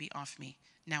that baby off me.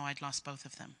 Now I'd lost both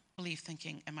of them. I believe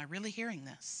thinking, am I really hearing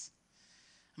this?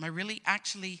 Am I really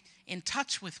actually in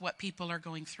touch with what people are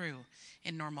going through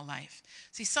in normal life?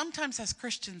 See, sometimes as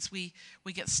Christians, we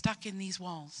get stuck in these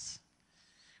walls.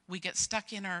 We get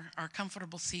stuck in our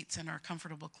comfortable seats and our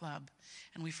comfortable club,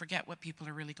 and we forget what people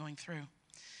are really going through.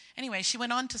 Anyway, she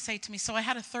went on to say to me, so I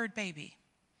had a third baby.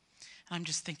 And I'm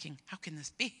just thinking, how can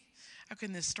this be? How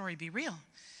can this story be real?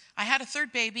 I had a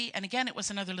third baby, and again, it was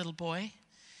another little boy.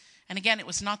 And again, it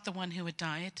was not the one who had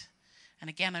died. And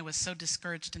again, I was so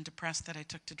discouraged and depressed that I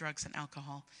took to drugs and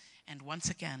alcohol. And once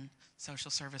again,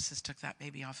 social services took that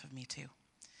baby off of me too.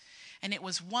 And it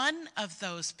was one of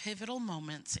those pivotal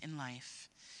moments in life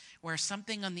where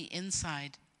something on the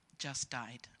inside just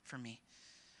died for me.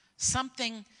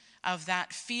 Something of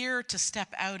that fear to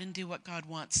step out and do what God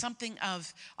wants. Something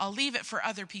of, I'll leave it for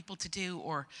other people to do,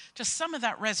 or just some of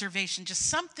that reservation, just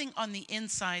something on the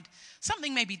inside.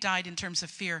 Something maybe died in terms of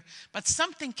fear, but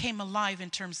something came alive in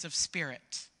terms of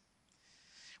spirit.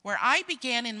 Where I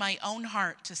began in my own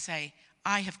heart to say,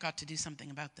 I have got to do something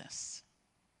about this.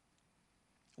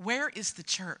 Where is the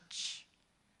church?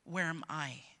 Where am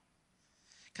I?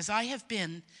 Because I have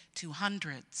been to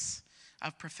hundreds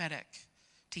of prophetic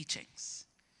teachings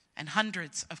and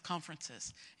hundreds of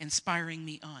conferences inspiring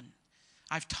me on.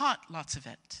 I've taught lots of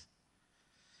it.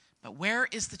 But where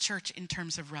is the church in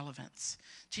terms of relevance?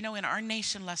 Do you know in our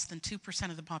nation, less than 2%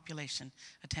 of the population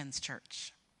attends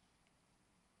church?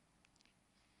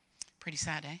 Pretty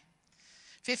sad, eh?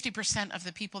 50% of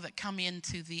the people that come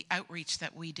into the outreach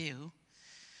that we do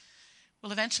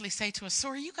will eventually say to us, so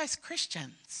are you guys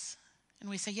Christians? And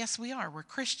we say, yes, we are. We're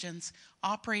Christians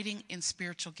operating in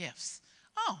spiritual gifts.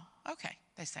 Oh, okay,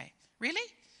 they say.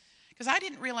 Really? Because I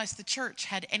didn't realize the church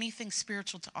had anything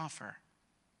spiritual to offer.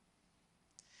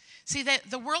 See,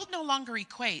 the world no longer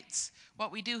equates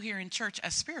what we do here in church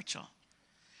as spiritual.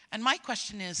 And my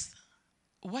question is,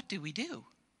 what do we do?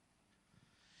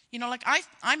 You know, like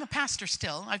I'm a pastor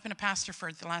still. I've been a pastor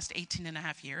for the last 18 and a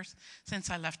half years since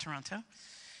I left Toronto.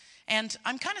 And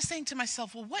I'm kind of saying to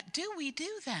myself, well, what do we do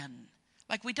then?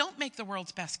 Like, we don't make the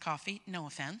world's best coffee, no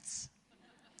offense.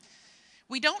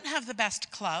 We don't have the best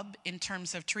club in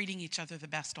terms of treating each other the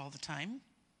best all the time.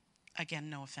 Again,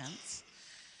 no offense.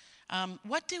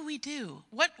 What do we do?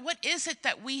 What is it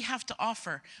that we have to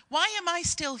offer? Why am I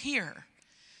still here?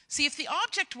 See, if the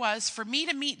object was for me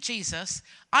to meet Jesus,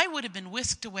 I would have been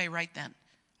whisked away right then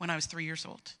when I was 3 years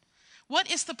old. What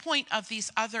is the point of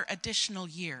these other additional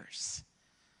years?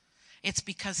 It's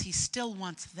because he still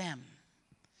wants them.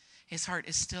 His heart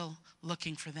is still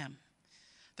looking for them.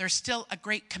 There's still a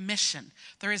great commission.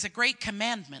 There is a great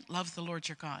commandment. Love the Lord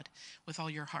your God with all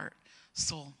your heart,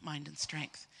 soul, mind, and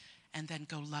strength. And then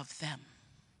go love them.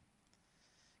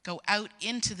 Go out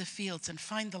into the fields and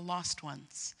find the lost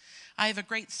ones. I have a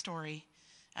great story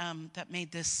that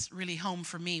made this really home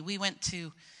for me. We went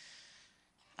to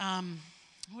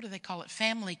what do they call it?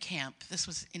 Family camp. This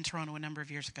was in Toronto a number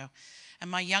of years ago. And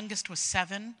my youngest was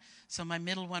 7, so my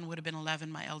middle one would have been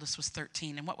 11, my eldest was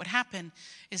 13. And what would happen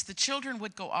is the children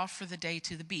would go off for the day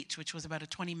to the beach, which was about a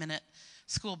 20-minute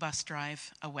school bus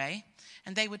drive away.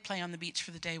 And they would play on the beach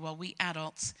for the day while we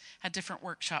adults had different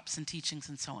workshops and teachings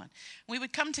and so on. We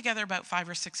would come together about 5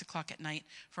 or 6 o'clock at night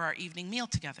for our evening meal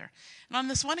together. And on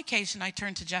this one occasion, I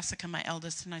turned to Jessica, my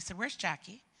eldest, and I said, "Where's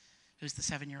Jackie?" Who's the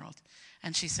 7-year-old.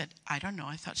 And she said, "I don't know,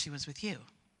 I thought she was with you."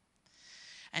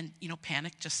 And,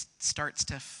 panic just starts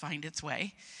to find its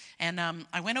way. And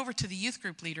I went over to the youth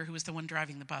group leader, who was the one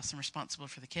driving the bus and responsible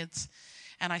for the kids.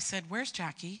 And I said, "Where's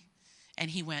Jackie?"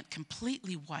 And he went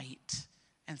completely white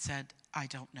and said, "I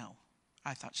don't know.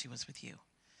 I thought she was with you."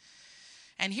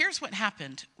 And here's what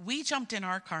happened. We jumped in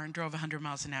our car and drove 100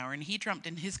 miles an hour, and he jumped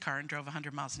in his car and drove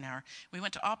 100 miles an hour. We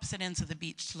went to opposite ends of the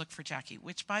beach to look for Jackie,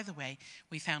 which, by the way,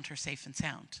 we found her safe and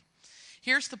sound.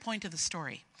 Here's the point of the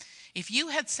story. If you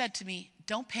had said to me,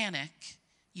 "Don't panic,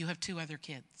 you have 2 other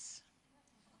kids,"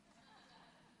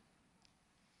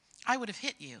 I would have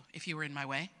hit you if you were in my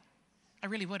way. I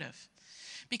really would have.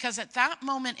 Because at that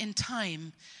moment in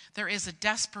time, there is a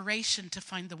desperation to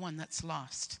find the one that's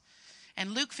lost.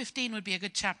 And Luke 15 would be a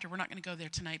good chapter. We're not going to go there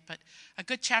tonight, but a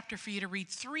good chapter for you to read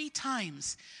 3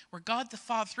 times where God the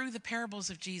Father, through the parables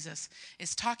of Jesus,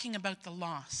 is talking about the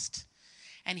lost.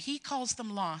 And he calls them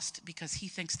lost because he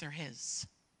thinks they're his.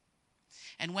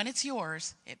 And when it's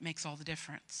yours, it makes all the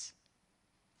difference.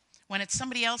 When it's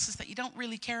somebody else's that you don't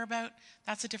really care about,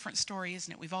 that's a different story,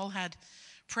 isn't it? We've all had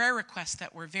prayer requests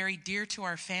that were very dear to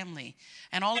our family,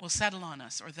 and all will settle on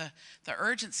us, or the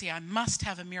urgency, I must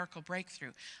have a miracle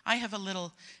breakthrough. I have a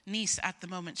little niece at the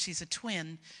moment. She's a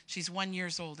twin. She's 1 year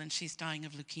old, and she's dying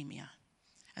of leukemia.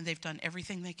 And they've done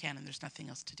everything they can, and there's nothing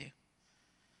else to do.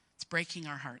 It's breaking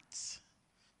our hearts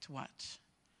to watch.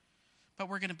 But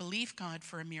we're going to believe God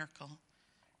for a miracle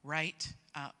right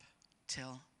up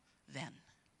till then.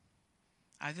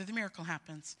 Either the miracle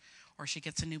happens or she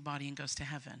gets a new body and goes to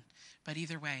heaven. But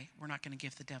either way, we're not going to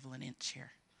give the devil an inch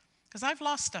here. Because I've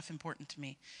lost stuff important to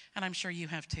me, and I'm sure you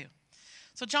have too.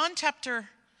 So John chapter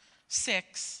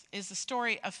 6 is the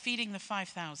story of feeding the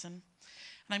 5,000. And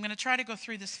I'm going to try to go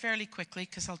through this fairly quickly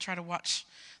because I'll try to watch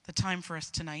the time for us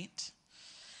tonight.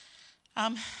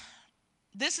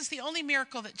 This is the only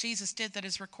miracle that Jesus did that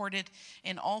is recorded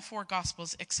in all 4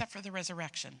 Gospels except for the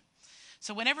resurrection.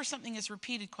 So whenever something is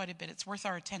repeated quite a bit, it's worth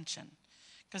our attention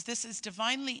because this is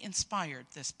divinely inspired,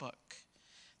 this book.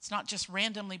 It's not just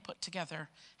randomly put together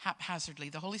haphazardly.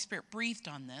 The Holy Spirit breathed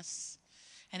on this,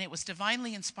 and it was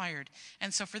divinely inspired.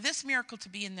 And so for this miracle to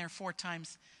be in there 4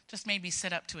 times just made me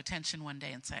sit up to attention one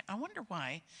day and say, I wonder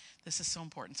why this is so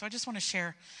important. So I just want to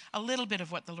share a little bit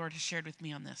of what the Lord has shared with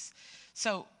me on this.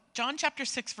 So John chapter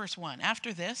 6, verse 1.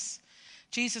 After this,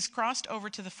 Jesus crossed over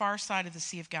to the far side of the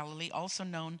Sea of Galilee, also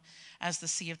known as the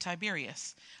Sea of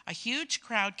Tiberias. A huge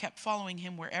crowd kept following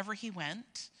him wherever he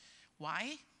went.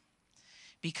 Why?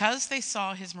 Because they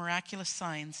saw his miraculous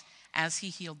signs as he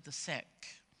healed the sick.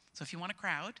 So if you want a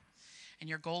crowd, and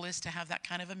your goal is to have that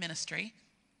kind of a ministry,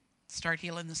 start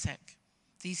healing the sick.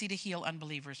 It's easy to heal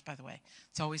unbelievers, by the way.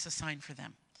 It's always a sign for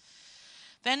them.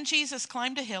 Then Jesus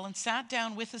climbed a hill and sat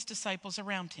down with his disciples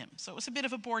around him. So it was a bit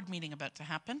of a board meeting about to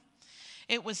happen.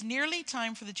 It was nearly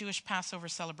time for the Jewish Passover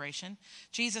celebration.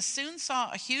 Jesus soon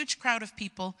saw a huge crowd of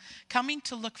people coming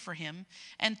to look for him,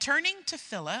 and turning to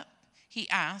Philip, he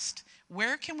asked,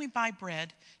 "Where can we buy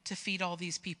bread to feed all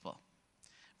these people?"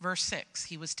 Verse 6,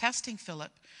 he was testing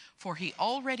Philip, for he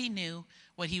already knew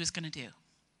what he was going to do.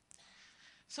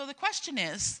 So the question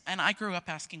is, and I grew up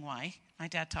asking why. My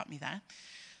dad taught me that.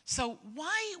 So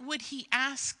why would he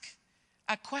ask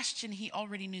a question he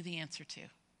already knew the answer to?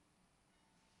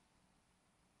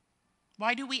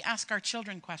 Why do we ask our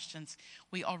children questions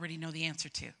we already know the answer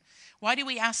to? Why do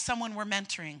we ask someone we're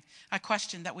mentoring a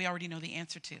question that we already know the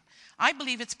answer to? I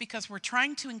believe it's because we're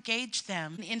trying to engage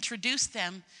them, introduce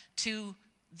them to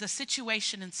the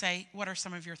situation and say, what are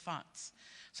some of your thoughts?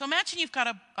 So imagine you've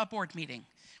got a board meeting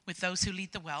with those who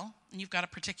lead the well, and you've got a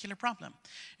particular problem.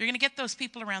 You're going to get those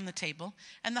people around the table,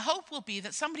 and the hope will be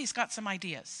that somebody's got some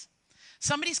ideas.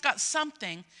 Somebody's got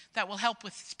something that will help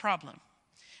with this problem.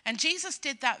 And Jesus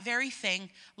did that very thing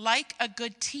like a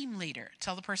good team leader.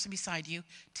 Tell the person beside you,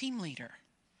 team leader.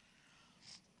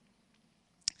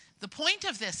 The point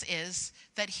of this is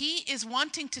that he is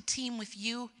wanting to team with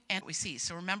you and we see.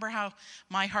 So remember how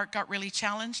my heart got really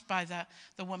challenged by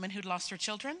the woman who'd lost her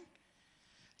children?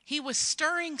 He was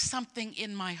stirring something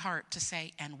in my heart to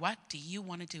say, and what do you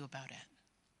want to do about it?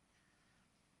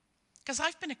 Because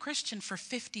I've been a Christian for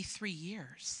 53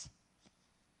 years.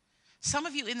 Some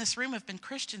of you in this room have been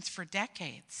Christians for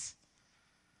decades.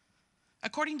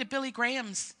 According to Billy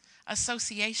Graham's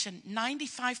association,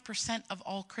 95% of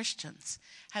all Christians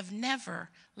have never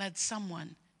led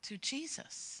someone to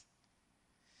Jesus.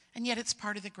 And yet it's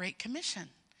part of the Great Commission.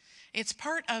 It's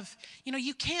part of,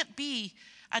 you can't be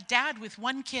a dad with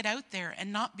one kid out there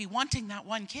and not be wanting that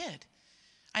one kid.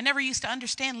 I never used to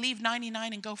understand leave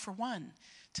 99 and go for one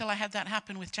till I had that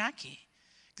happen with Jackie.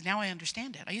 Now I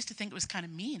understand it. I used to think it was kind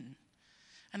of mean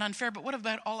and unfair, but what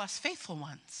about all us faithful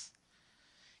ones?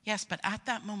 Yes, but at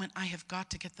that moment, I have got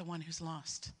to get the one who's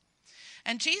lost.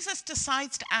 And Jesus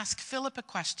decides to ask Philip a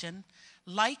question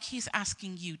like he's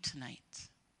asking you tonight.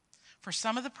 For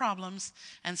some of the problems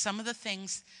and some of the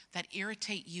things that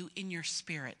irritate you in your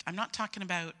spirit. I'm not talking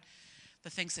about the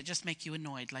things that just make you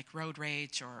annoyed, like road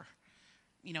rage or,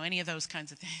 any of those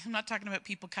kinds of things. I'm not talking about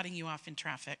people cutting you off in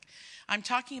traffic. I'm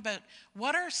talking about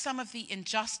what are some of the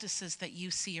injustices that you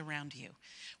see around you?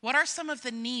 What are some of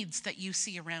the needs that you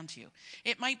see around you?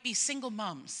 It might be single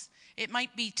moms. It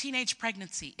might be teenage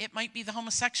pregnancy. It might be the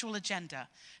homosexual agenda.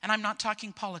 And I'm not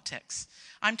talking politics.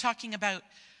 I'm talking about,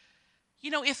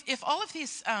 if all of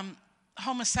these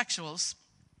homosexuals,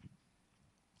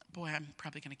 boy, I'm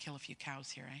probably going to kill a few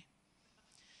cows here,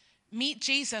 meet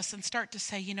Jesus and start to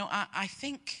say, I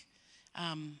think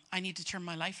I need to turn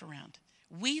my life around.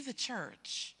 We, the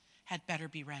church, had better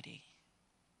be ready.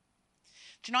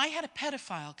 Do I had a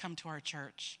pedophile come to our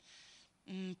church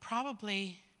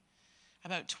probably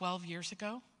about 12 years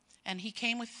ago, and he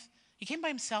came by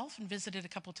himself and visited a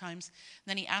couple times.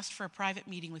 Then he asked for a private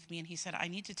meeting with me, and he said, I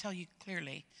need to tell you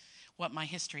clearly what my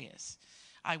history is.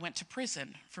 I went to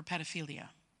prison for pedophilia,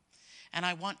 and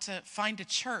I want to find a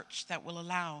church that will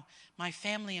allow my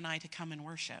family and I to come and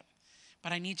worship.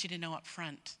 But I need you to know up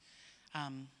front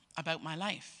about my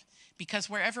life, because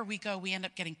wherever we go, we end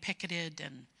up getting picketed,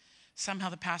 and somehow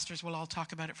the pastors will all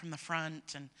talk about it from the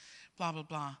front and blah, blah,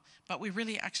 blah. But we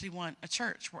really actually want a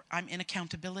church where I'm in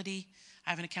accountability. I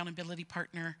have an accountability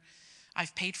partner.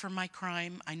 I've paid for my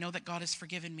crime. I know that God has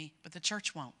forgiven me, but the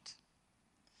church won't.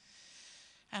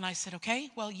 And I said, okay,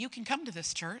 well, you can come to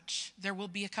this church. There will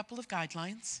be a couple of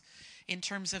guidelines in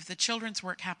terms of the children's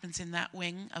work happens in that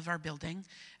wing of our building,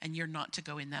 and you're not to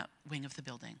go in that wing of the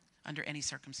building under any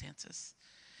circumstances.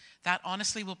 That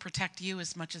honestly will protect you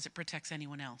as much as it protects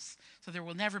anyone else. So there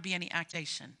will never be any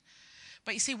accusation.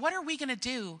 But you see, what are we going to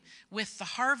do with the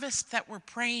harvest that we're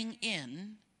praying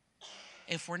in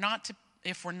if we're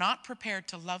not prepared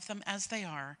to love them as they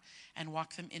are and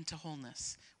walk them into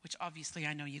wholeness, which obviously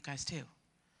I know you guys do.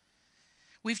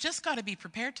 We've just got to be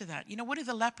prepared to that. What do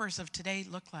the lepers of today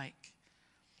look like?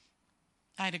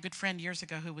 I had a good friend years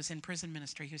ago who was in prison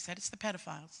ministry who said, it's the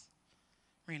pedophiles.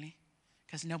 Really?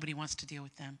 Because nobody wants to deal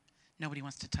with them. Nobody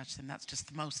wants to touch them. That's just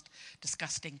the most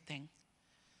disgusting thing.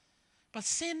 But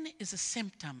sin is a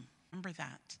symptom. Remember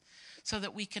that. So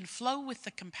that we can flow with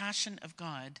the compassion of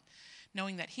God,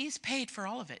 knowing that he's paid for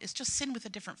all of it. It's just sin with a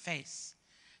different face.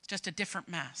 It's just a different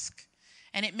mask.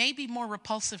 And it may be more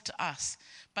repulsive to us,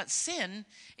 but sin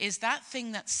is that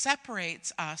thing that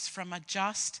separates us from a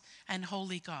just and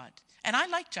holy God. And I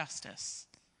like justice.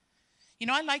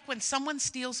 I like when someone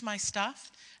steals my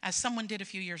stuff, as someone did a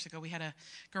few years ago. We had a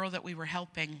girl that we were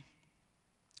helping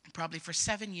probably for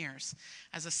 7 years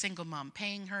as a single mom,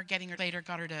 paying her, getting her later,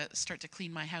 got her to start to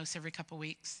clean my house every couple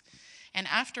weeks. And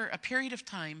after a period of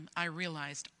time, I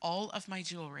realized all of my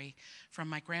jewelry from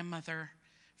my grandmother,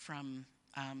 from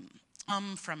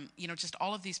just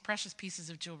all of these precious pieces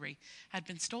of jewelry had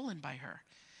been stolen by her.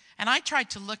 And I tried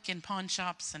to look in pawn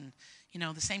shops and,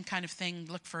 the same kind of thing,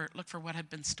 look for what had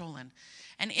been stolen.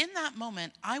 And in that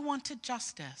moment, I wanted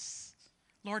justice.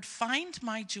 Lord, find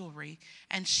my jewelry,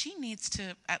 and she needs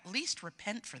to at least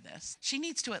repent for this. She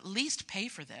needs to at least pay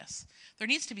for this. There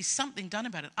needs to be something done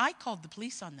about it. I called the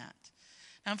police on that.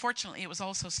 Now, unfortunately, it was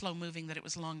all so slow moving that it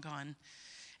was long gone.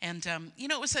 And,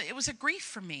 it was a grief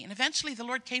for me. And eventually the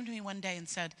Lord came to me one day and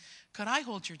said, could I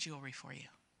hold your jewelry for you?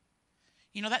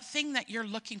 That thing that you're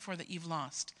looking for that you've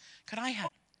lost, could I have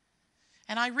it?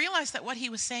 And I realized that what he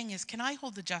was saying is, can I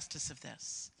hold the justice of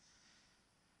this?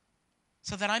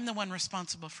 So that I'm the one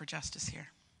responsible for justice here.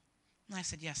 And I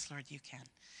said, yes, Lord, you can.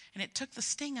 And it took the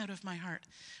sting out of my heart.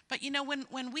 But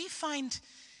when we find,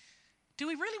 do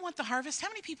we really want the harvest? How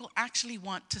many people actually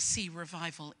want to see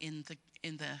revival in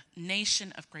the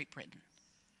nation of Great Britain?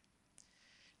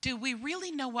 Do we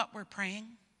really know what we're praying?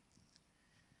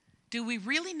 Do we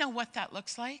really know what that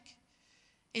looks like?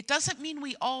 It doesn't mean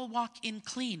we all walk in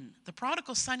clean. The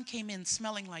prodigal son came in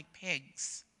smelling like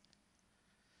pigs.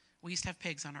 We used to have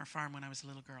pigs on our farm when I was a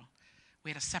little girl.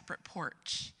 We had a separate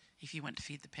porch if you went to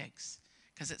feed the pigs,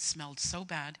 because it smelled so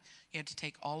bad, you had to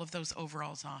take all of those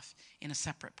overalls off in a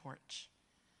separate porch.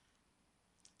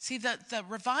 See, the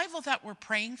revival that we're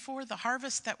praying for, the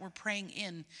harvest that we're praying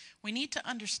in, we need to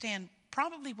understand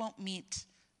probably won't meet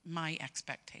my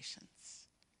expectations.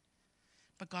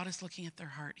 But God is looking at their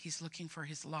heart. He's looking for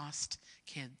his lost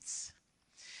kids.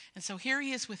 And so here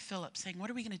he is with Philip saying, what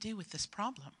are we going to do with this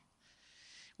problem?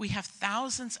 We have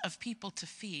thousands of people to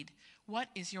feed. What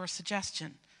is your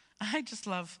suggestion? I just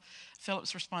love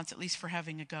Philip's response, at least for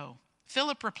having a go.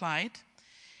 Philip replied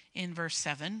in verse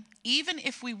 7, even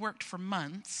if we worked for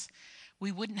months,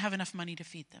 we wouldn't have enough money to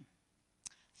feed them.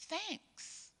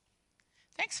 Thanks.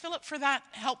 Thanks, Philip, for that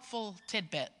helpful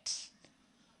tidbit.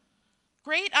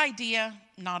 Great idea,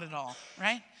 not at all,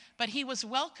 right? But he was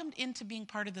welcomed into being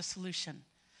part of the solution,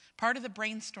 part of the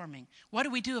brainstorming. What do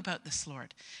we do about this,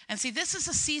 Lord? And see, this is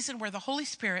a season where the Holy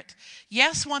Spirit,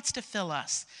 yes, wants to fill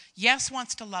us, yes,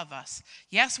 wants to love us,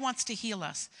 yes, wants to heal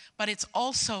us, but it's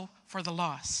also for the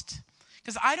lost.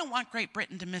 Because I don't want Great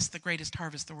Britain to miss the greatest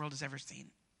harvest the world has ever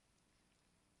seen.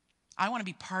 I want to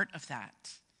be part of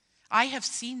that. I have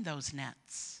seen those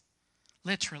nets,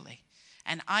 literally,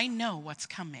 and I know what's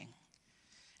coming.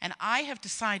 And I have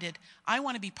decided I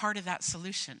want to be part of that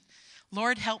solution.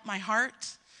 Lord, help my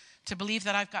heart to believe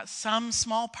that I've got some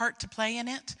small part to play in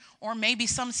it, or maybe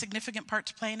some significant part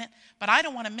to play in it, but I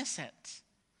don't want to miss it.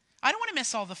 I don't want to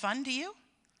miss all the fun, do you?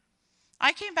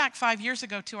 I came back 5 years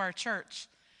ago to our church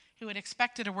who had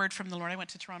expected a word from the Lord. I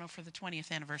went to Toronto for the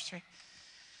 20th anniversary.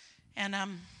 And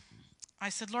I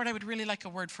said, Lord, I would really like a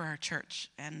word for our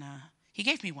church. And he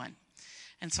gave me one.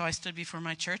 And so I stood before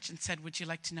my church and said, would you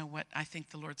like to know what I think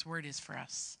the Lord's word is for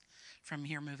us from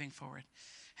here moving forward?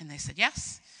 And they said,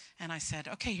 yes. And I said,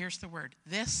 okay, here's the word.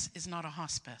 This is not a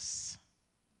hospice.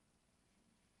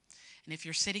 And if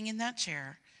you're sitting in that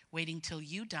chair waiting till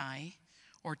you die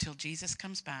or till Jesus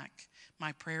comes back,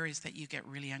 my prayer is that you get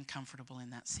really uncomfortable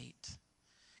in that seat.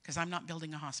 Because I'm not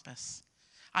building a hospice.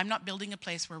 I'm not building a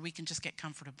place where we can just get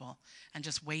comfortable and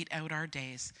just wait out our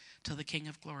days till the King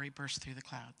of Glory bursts through the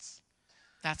clouds.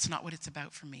 That's not what it's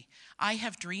about for me. I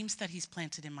have dreams that he's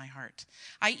planted in my heart.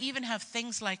 I even have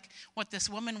things like what this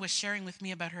woman was sharing with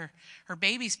me about her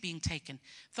babies being taken.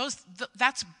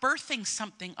 That's birthing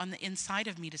something on the inside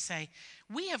of me to say,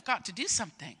 we have got to do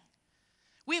something.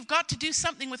 We have got to do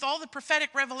something with all the prophetic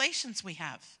revelations we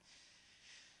have.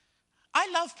 I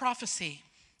love prophecy.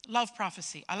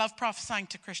 I love prophesying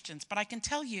to Christians, but I can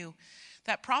tell you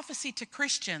that prophecy to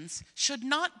Christians should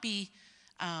not be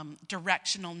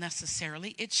directional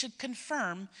necessarily. It should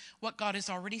confirm what God is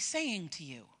already saying to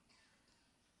you.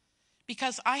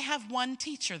 Because I have one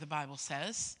teacher, the Bible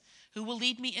says, who will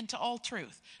lead me into all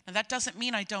truth. Now that doesn't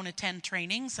mean I don't attend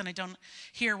trainings and I don't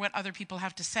hear what other people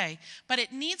have to say, but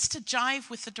it needs to jive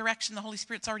with the direction the Holy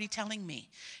Spirit's already telling me.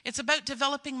 It's about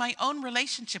developing my own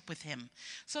relationship with him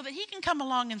so that he can come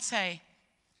along and say,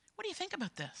 what do you think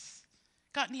about this?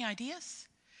 Got any ideas?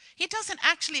 He doesn't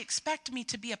actually expect me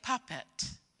to be a puppet.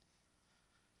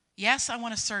 Yes, I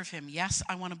want to serve him. Yes,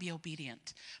 I want to be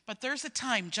obedient. But there's a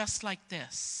time just like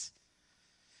this.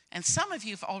 And some of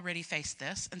you have already faced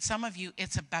this, and some of you,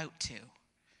 it's about to.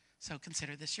 So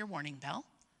consider this your warning bell.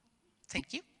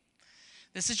 Thank you.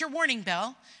 This is your warning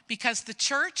bell because the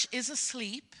church is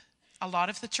asleep. A lot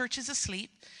of the church is asleep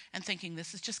and thinking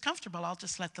this is just comfortable. I'll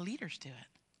just let the leaders do it.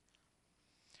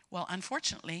 Well,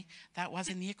 unfortunately, that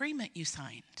wasn't the agreement you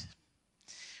signed.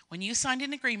 When you signed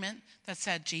an agreement that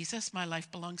said, Jesus, my life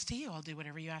belongs to you. I'll do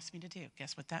whatever you ask me to do.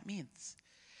 Guess what that means?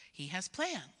 He has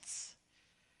plans.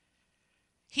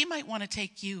 He might want to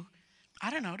take you, I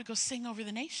don't know, to go sing over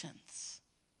the nations.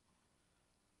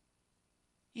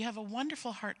 You have a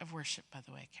wonderful heart of worship, by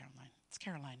the way, Caroline. It's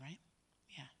Caroline, right?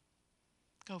 Yeah.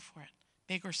 Go for it.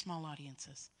 Big or small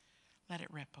audiences. Let it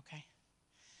rip, okay?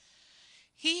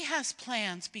 He has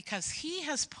plans because he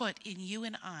has put in you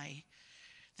and I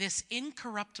this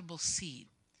incorruptible seed.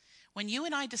 When you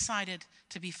and I decided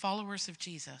to be followers of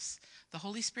Jesus, the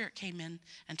Holy Spirit came in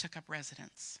and took up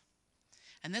residence.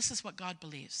 And this is what God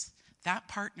believes. That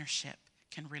partnership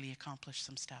can really accomplish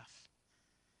some stuff.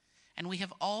 And we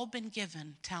have all been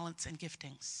given talents and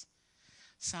giftings.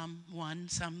 Some 1,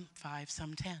 some 5,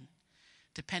 some 10.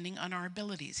 Depending on our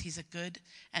abilities. He's a good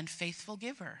and faithful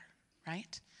giver,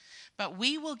 right? But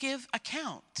we will give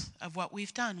account of what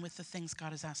we've done with the things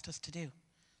God has asked us to do.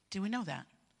 Do we know that?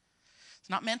 It's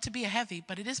not meant to be a heavy,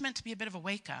 but it is meant to be a bit of a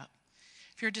wake up.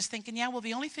 If you're just thinking, yeah, well,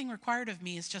 the only thing required of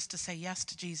me is just to say yes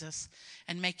to Jesus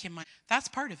and make him my... That's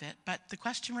part of it, but the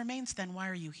question remains then, why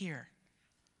are you here?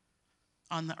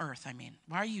 On the earth, I mean.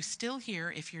 Why are you still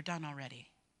here if you're done already?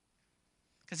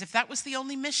 Because if that was the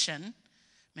only mission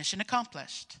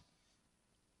accomplished.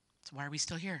 So why are we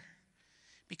still here?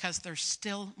 Because there's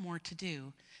still more to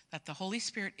do that the Holy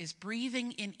Spirit is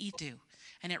breathing in each do.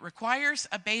 And it requires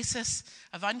a basis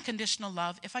of unconditional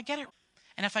love. If I get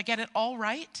it all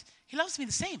right, he loves me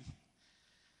the same.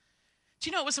 Do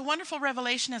you know, it was a wonderful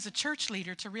revelation as a church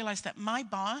leader to realize that my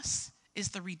boss is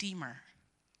the Redeemer.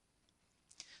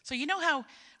 So you know how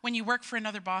when you work for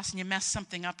another boss and you mess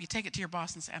something up, you take it to your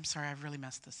boss and say, I'm sorry, I've really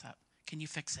messed this up. Can you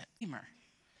fix it? Redeemer.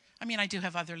 I mean, I do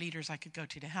have other leaders I could go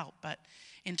to help, but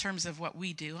in terms of what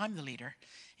we do, I'm the leader.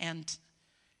 And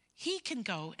he can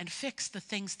go and fix the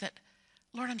things that,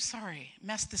 Lord, I'm sorry,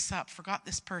 messed this up, forgot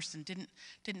this person,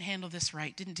 didn't handle this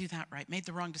right, didn't do that right, made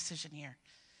the wrong decision here.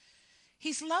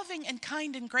 He's loving and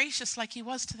kind and gracious like he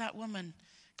was to that woman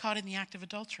caught in the act of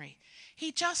adultery.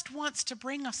 He just wants to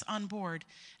bring us on board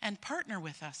and partner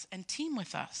with us and team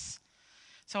with us.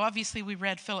 So obviously we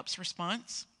read Philip's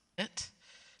response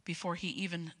before he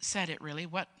even said it really.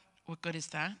 What good is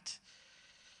that?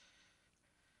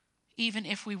 Even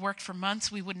if we worked for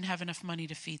months, we wouldn't have enough money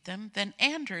to feed them. Then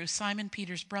Andrew, Simon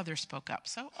Peter's brother, spoke up.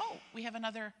 So, we have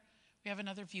another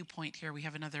viewpoint here. We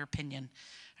have another opinion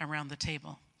around the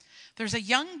table. There's a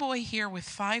young boy here with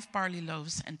 5 barley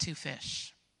loaves and 2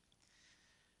 fish.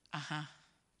 I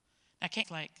can't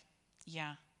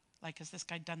has this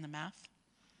guy done the math?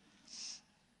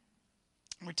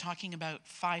 We're talking about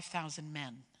 5,000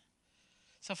 men.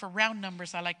 So for round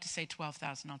numbers, I like to say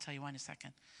 12,000. I'll tell you why in a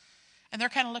second. And they're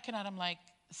kind of looking at him like,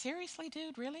 seriously,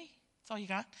 dude, really? That's all you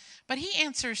got? But he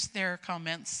answers their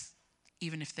comments,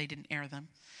 even if they didn't air them.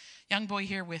 Young boy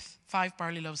here with 5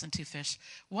 barley loaves and 2 fish.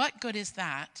 What good is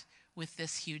that with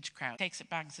this huge crowd? Takes it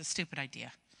back and says, stupid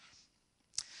idea.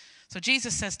 So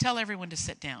Jesus says, tell everyone to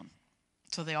sit down.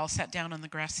 So they all sat down on the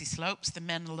grassy slopes. The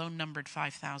men alone numbered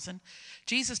 5,000.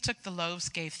 Jesus took the loaves,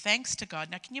 gave thanks to God.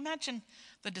 Now, can you imagine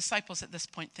the disciples at this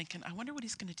point thinking, I wonder what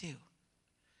he's going to do?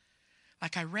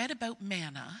 Like, I read about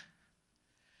manna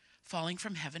falling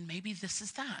from heaven. Maybe this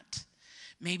is that.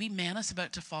 Maybe manna's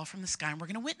about to fall from the sky, and we're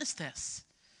going to witness this.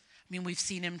 I mean, we've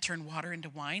seen him turn water into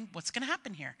wine. What's going to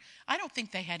happen here? I don't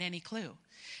think they had any clue.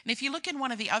 And if you look in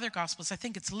one of the other Gospels, I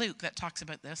think it's Luke that talks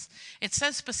about this, it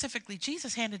says specifically,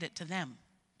 Jesus handed it to them.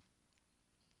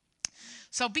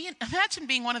 So imagine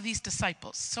being one of these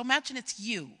disciples. So imagine it's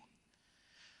you.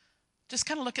 Just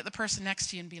kind of look at the person next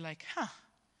to you and be like,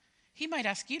 he might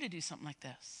ask you to do something like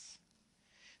this.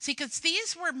 See, because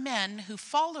these were men who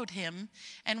followed him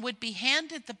and would be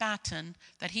handed the baton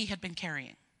that he had been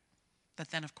carrying. That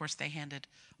then, of course, they handed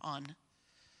on,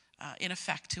 in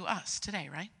effect, to us today,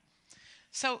 right?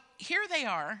 So here they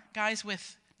are, guys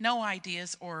with no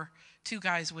ideas or 2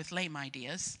 guys with lame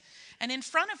ideas. And in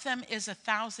front of them is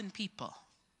 1,000 people,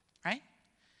 right?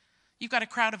 You've got a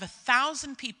crowd of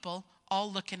 1,000 people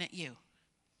all looking at you,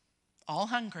 all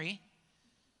hungry,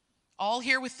 all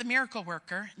here with the miracle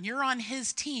worker, and you're on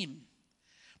his team.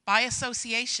 By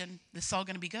association, this is all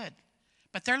going to be good.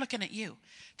 But they're looking at you.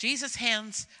 Jesus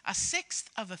hands 1/6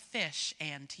 of a fish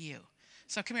and to you.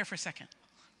 So come here for a second.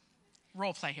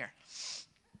 Role play here.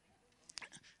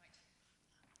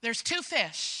 There's 2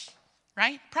 fish,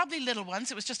 right? Probably little ones.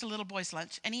 It was just a little boy's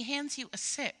lunch. And he hands you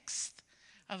 1/6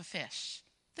 of a fish.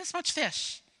 This much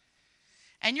fish.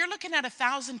 And you're looking at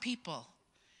 1,000 people.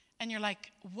 And you're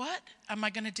like, what am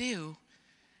I going to do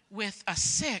with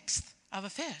 1/6 of a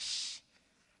fish?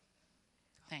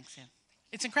 Thanks, Ann.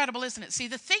 It's incredible, isn't it? See,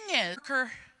 the thing is,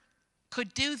 worker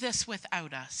could do this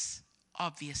without us,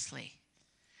 obviously.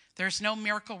 There's no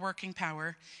miracle working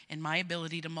power in my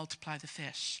ability to multiply the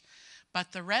fish.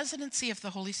 But the residency of the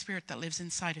Holy Spirit that lives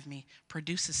inside of me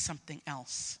produces something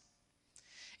else.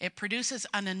 It produces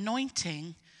an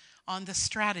anointing on the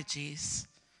strategies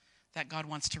that God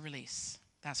wants to release.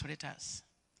 That's what it does.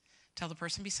 Tell the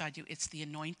person beside you, it's the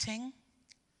anointing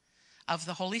of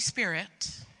the Holy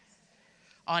Spirit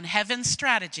on heaven's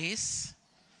strategies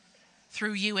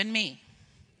through you and me.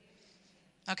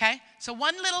 Okay? So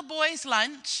one little boy's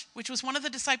lunch, which was one of the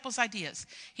disciples' ideas,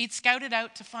 he'd scouted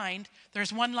out to find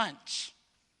there's one lunch.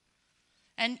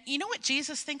 And you know what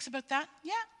Jesus thinks about that?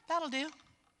 Yeah, that'll do.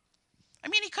 I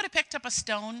mean, he could have picked up a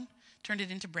stone, turned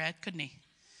it into bread, couldn't he?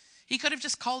 He could have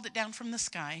just called it down from the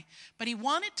sky, but he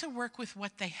wanted to work with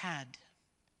what they had.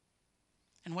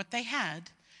 And what they had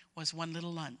was one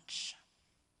little lunch.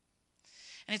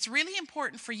 And it's really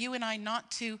important for you and I not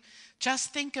to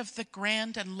just think of the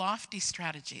grand and lofty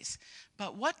strategies,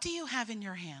 but what do you have in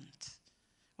your hand?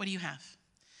 What do you have?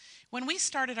 When we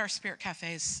started our Spirit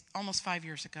Cafes almost 5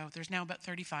 years ago, there's now about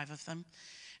 35 of them,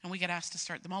 and we get asked to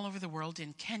start them all over the world,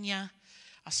 in Kenya,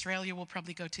 Australia we'll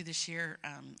probably go to this year,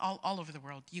 all over the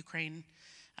world, Ukraine,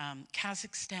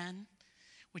 Kazakhstan,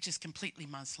 which is completely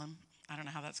Muslim. I don't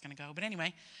know how that's going to go, but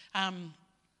anyway.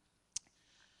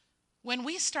 When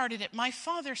we started it, my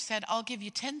father said, I'll give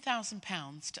you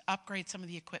 £10,000 to upgrade some of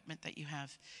the equipment that you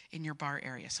have in your bar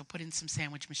area. So put in some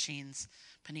sandwich machines,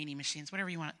 panini machines, whatever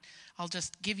you want. I'll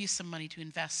just give you some money to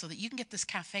invest so that you can get this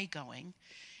cafe going.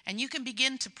 And you can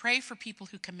begin to pray for people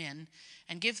who come in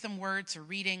and give them words or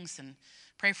readings and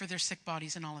pray for their sick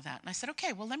bodies and all of that. And I said,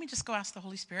 okay, well, let me just go ask the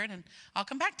Holy Spirit and I'll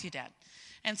come back to you, Dad.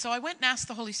 And so I went and asked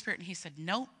the Holy Spirit and he said,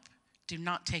 nope, do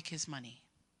not take his money.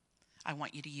 I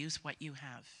want you to use what you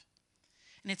have.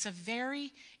 And it's a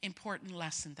very important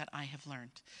lesson that I have learned.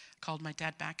 I called my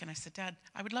dad back and I said, Dad,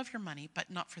 I would love your money,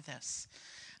 but not for this.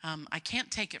 I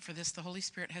can't take it for this. The Holy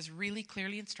Spirit has really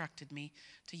clearly instructed me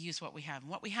to use what we have.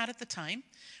 And what we had at the time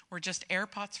were just air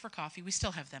pots for coffee. We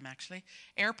still have them, actually.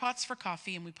 Air pots for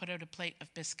coffee, and we put out a plate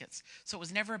of biscuits. So it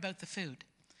was never about the food.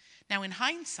 Now, in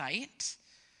hindsight,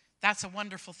 that's a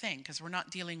wonderful thing because we're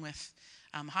not dealing with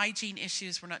hygiene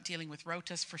issues. We're not dealing with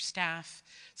rotas for staff.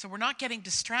 So we're not getting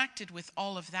distracted with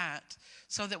all of that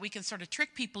so that we can sort of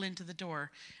trick people into the door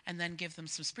and then give them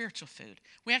some spiritual food.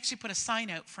 We actually put a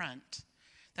sign out front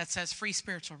that says free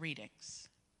spiritual readings.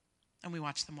 And we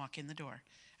watch them walk in the door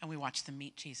and we watch them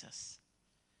meet Jesus.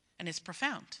 And it's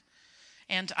profound.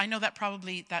 And I know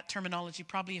that terminology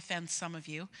probably offends some of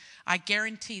you. I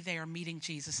guarantee they are meeting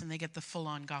Jesus and they get the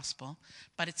full-on gospel,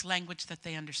 but it's language that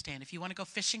they understand. If you want to go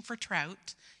fishing for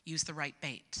trout, use the right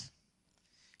bait.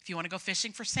 If you want to go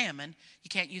fishing for salmon, you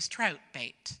can't use trout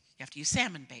bait. You have to use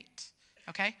salmon bait,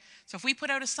 okay? So if we put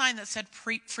out a sign that said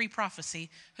free prophecy,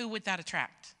 who would that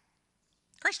attract?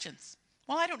 Christians.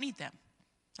 Well, I don't need them.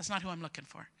 That's not who I'm looking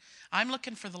for. I'm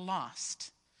looking for the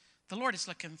lost. The Lord is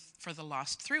looking for the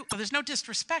lost through. So there's no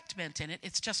disrespect meant in it.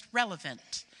 It's just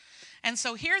relevant. And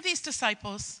so here these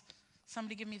disciples,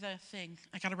 somebody give me the thing.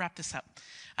 I got to wrap this up.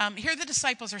 Here the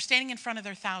disciples are standing in front of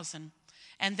their 1,000,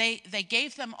 and they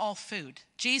gave them all food.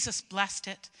 Jesus blessed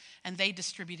it, and they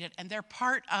distributed it, and they're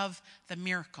part of the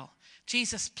miracle.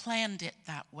 Jesus planned it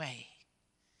that way.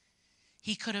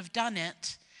 He could have done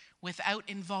it without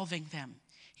involving them.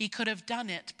 He could have done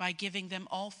it by giving them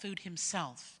all food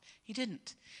himself. He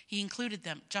didn't. He included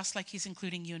them just like he's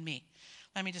including you and me.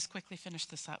 Let me just quickly finish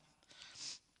this up.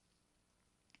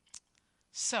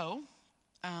 So,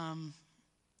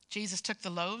 Jesus took the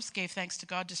loaves, gave thanks to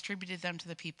God, distributed them to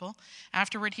the people.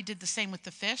 Afterward, he did the same with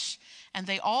the fish, and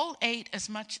they all ate as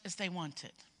much as they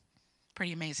wanted.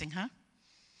 Pretty amazing, huh?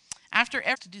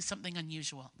 To do something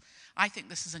unusual. I think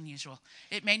this is unusual.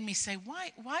 It made me say,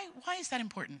 why is that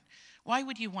important? Why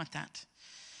would you want that?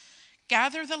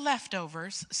 Gather the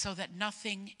leftovers so that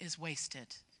nothing is wasted.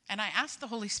 And I asked the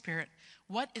Holy Spirit,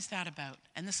 what is that about?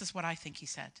 And this is what I think he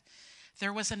said.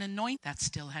 There was an anointing that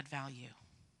still had value.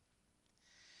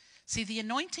 See, the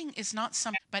anointing is not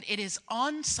something, but it is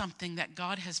on something that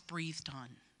God has breathed on.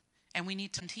 And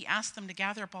he asked them to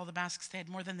gather up all the baskets. They had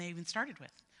more than they even started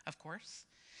with, of course,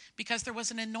 because there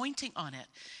was an anointing on it.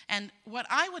 And what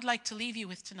I would like to leave you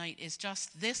with tonight is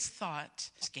just this thought,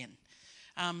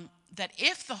 that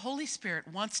if the Holy Spirit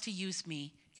wants to use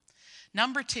me,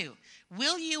 number 2,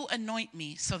 will you anoint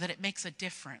me so that it makes a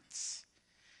difference?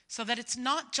 So that it's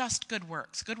not just good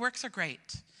works. Good works are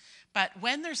great. But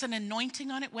when there's an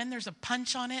anointing on it, when there's a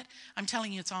punch on it, I'm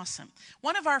telling you it's awesome.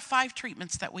 One of our 5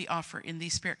 treatments that we offer in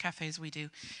these spirit cafes we do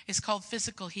is called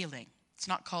physical healing. It's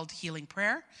not called healing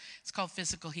prayer. It's called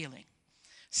physical healing.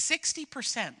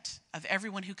 60% of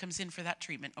everyone who comes in for that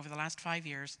treatment over the last 5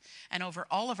 years and over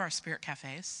all of our spirit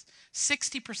cafes,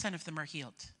 60% of them are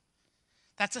healed.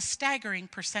 That's a staggering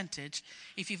percentage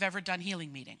if you've ever done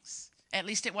healing meetings. At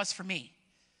least it was for me.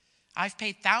 I've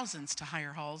paid thousands to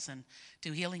hire halls and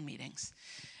do healing meetings.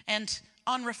 And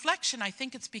on reflection, I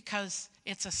think it's because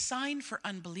it's a sign for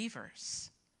unbelievers.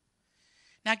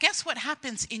 Now, guess what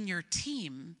happens in your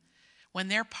team when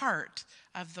they're part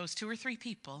of those 2 or 3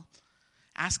 people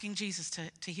asking Jesus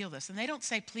to heal this? And they don't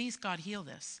say, please, God, heal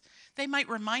this. They might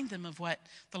remind them of what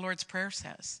the Lord's Prayer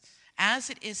says. As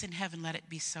it is in heaven, let it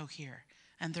be so here.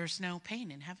 And there's no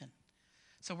pain in heaven.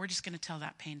 So we're just going to tell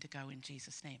that pain to go in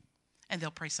Jesus' name. And they'll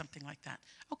pray something like that.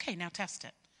 Okay, now test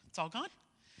it. It's all gone.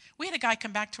 We had a guy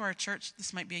come back to our church,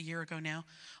 this might be a year ago now.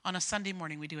 On a Sunday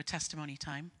morning, we do a testimony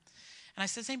time. And I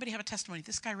said, does anybody have a testimony?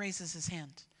 This guy raises his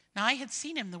hand. Now, I had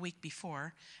seen him the week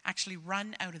before actually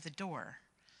run out of the door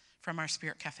from our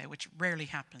spirit cafe, which rarely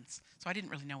happens. So I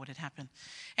didn't really know what had happened.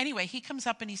 Anyway, he comes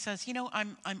up and he says,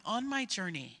 I'm on my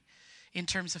journey in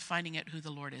terms of finding out who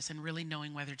the Lord is and really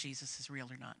knowing whether Jesus is real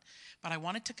or not. But I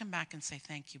wanted to come back and say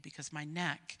thank you because my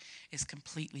neck is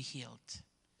completely healed.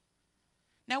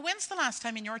 Now, when's the last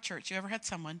time in your church you ever had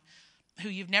someone who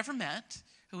you've never met,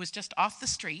 who was just off the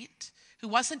street, who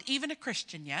wasn't even a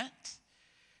Christian yet,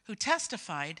 who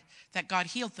testified that God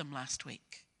healed them last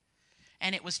week?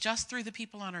 And it was just through the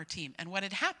people on our team. And what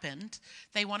had happened,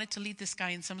 they wanted to lead this guy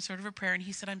in some sort of a prayer. And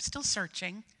he said, I'm still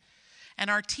searching. And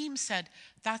our team said,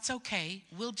 that's okay.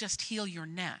 We'll just heal your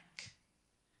neck.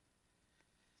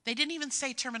 They didn't even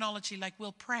say terminology like,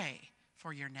 we'll pray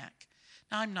for your neck.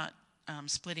 Now, I'm not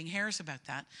splitting hairs about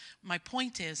that. My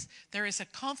point is, there is a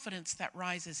confidence that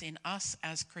rises in us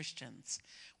as Christians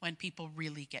when people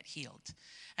really get healed.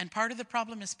 And part of the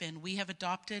problem has been we have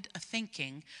adopted a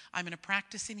thinking, I'm going to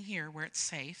practice in here where it's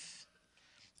safe.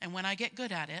 And when I get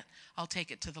good at it, I'll take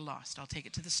it to the lost. I'll take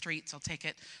it to the streets. I'll take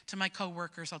it to my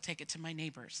coworkers. I'll take it to my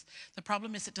neighbors. The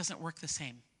problem is it doesn't work the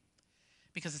same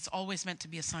because it's always meant to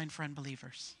be a sign for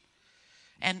unbelievers.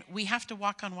 And we have to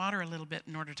walk on water a little bit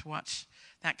in order to watch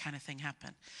that kind of thing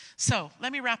happen. So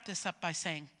let me wrap this up by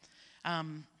saying,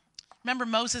 remember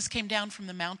Moses came down from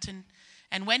the mountain,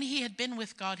 and when he had been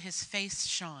with God, his face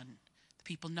shone. The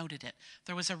people noted it.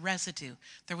 There was a residue.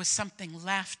 There was something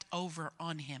left over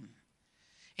on him.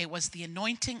 It was the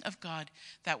anointing of God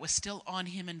that was still on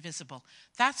him and visible.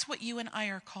 That's what you and I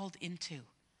are called into.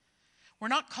 We're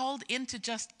not called into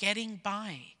just getting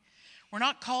by. We're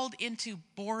not called into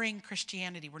boring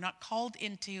Christianity. We're not called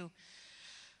into,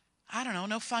 I don't know,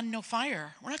 no fun, no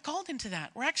fire. We're not called into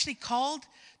that. We're actually called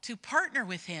to partner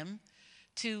with him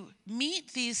to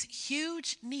meet these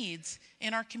huge needs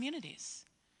in our communities.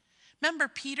 Remember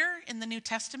Peter in the New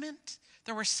Testament?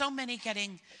 There were so many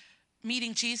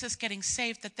meeting Jesus, getting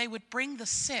saved, that they would bring the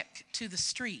sick to the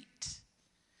street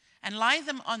and lie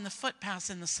them on the footpaths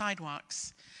and the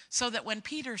sidewalks, so that when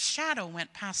Peter's shadow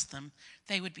went past them,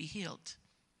 they would be healed.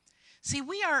 See,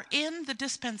 we are in the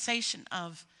dispensation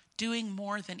of doing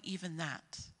more than even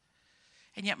that.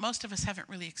 And yet most of us haven't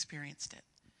really experienced it.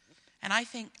 And I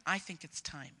think it's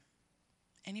time.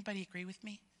 Anybody agree with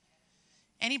me?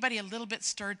 Anybody a little bit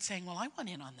stirred saying, well, I want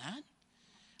in on that.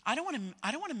 I don't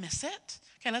want to miss it.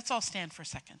 Okay, let's all stand for a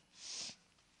second.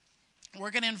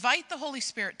 We're going to invite the Holy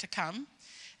Spirit to come.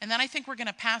 And then I think we're going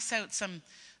to pass out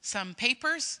some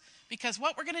papers, because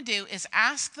what we're going to do is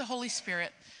ask the Holy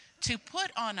Spirit to put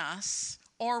on us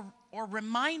or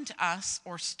remind us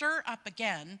or stir up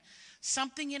again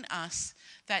something in us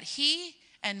that he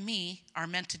and me are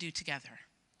meant to do together.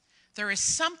 There is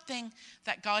something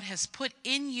that God has put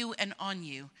in you and on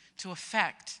you to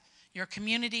affect your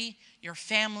community, your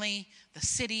family, the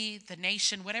city, the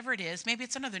nation, whatever it is. Maybe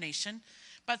it's another nation.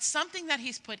 But something that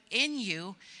he's put in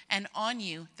you and on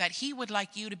you that he would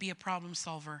like you to be a problem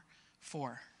solver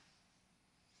for.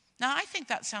 Now, I think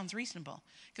that sounds reasonable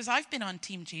because I've been on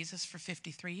Team Jesus for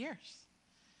 53 years.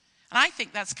 And I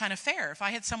think that's kind of fair. If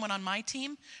I had someone on my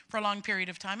team for a long period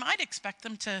of time, I'd expect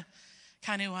them to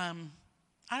kind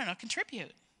of,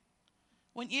 contribute.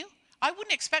 Wouldn't you? I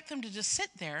wouldn't expect them to just sit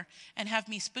there and have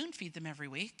me spoon feed them every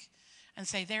week and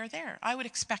say, there. I would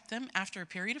expect them after a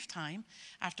period of time,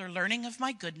 after learning of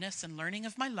my goodness and learning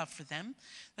of my love for them,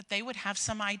 that they would have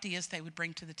some ideas they would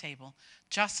bring to the table,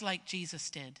 just like Jesus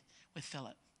did with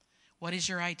Philip. What is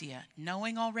your idea?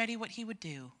 Knowing already what he would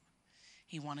do,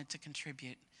 he wanted to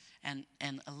contribute and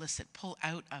pull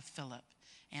out of Philip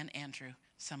and Andrew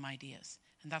some ideas.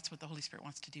 And that's what the Holy Spirit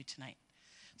wants to do tonight.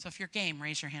 So if you're game,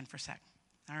 raise your hand for a sec.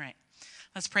 All right.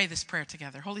 Let's pray this prayer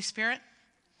together. Holy Spirit,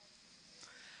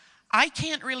 I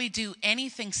can't really do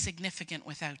anything significant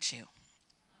without you.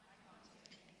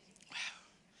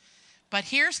 But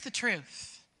here's the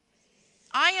truth.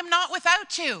 I am not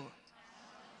without you.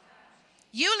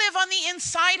 You live on the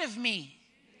inside of me.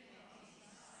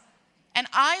 And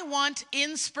I want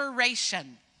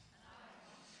inspiration.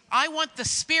 I want the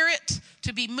Spirit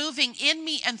to be moving in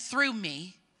me and through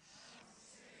me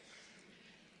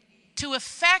to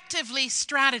effectively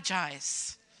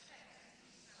strategize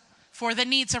for the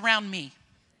needs around me.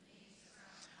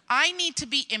 I need to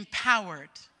be empowered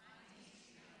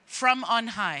from on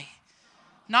high.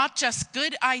 Not just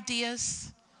good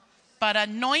ideas, but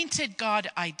anointed God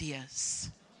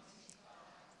ideas.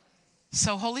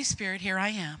 So Holy Spirit, here I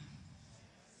am.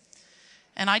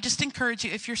 And I just encourage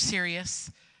you, if you're serious,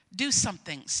 do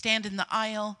something. Stand in the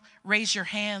aisle, raise your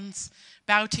hands,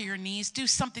 bow to your knees. Do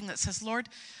something that says, Lord,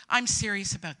 I'm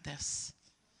serious about this.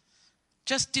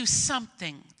 Just do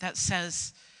something that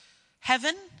says,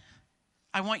 heaven,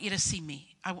 I want you to see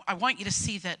me. I want you to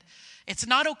see that it's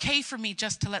not okay for me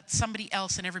just to let somebody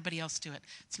else and everybody else do it.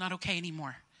 It's not okay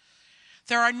anymore.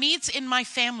 There are needs in my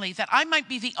family that I might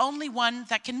be the only one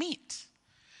that can meet.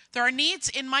 There are needs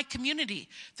in my community.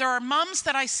 There are moms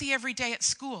that I see every day at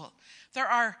school. There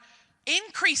are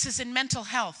increases in mental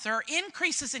health. There are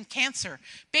increases in cancer.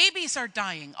 Babies are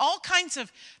dying. All kinds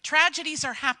of tragedies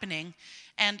are happening.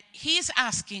 And he's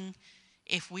asking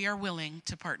if we are willing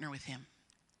to partner with him.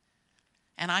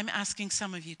 And I'm asking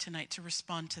some of you tonight to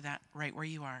respond to that right where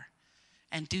you are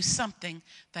and do something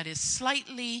that is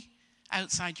slightly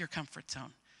outside your comfort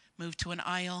zone. Move to an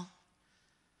aisle,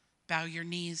 bow your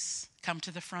knees, come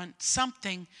to the front.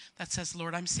 Something that says,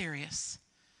 Lord, I'm serious.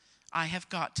 I have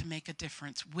got to make a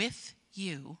difference. With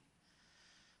you,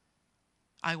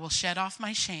 I will shed off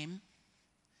my shame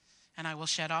and I will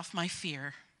shed off my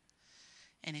fear.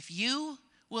 And if you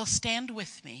will stand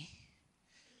with me,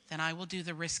 then I will do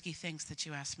the risky things that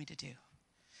you asked me to do.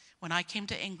 When I came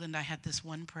to England, I had this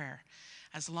one prayer.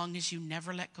 As long as you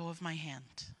never let go of my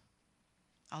hand,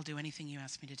 I'll do anything you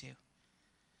ask me to do.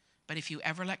 But if you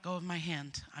ever let go of my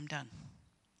hand, I'm done.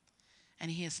 And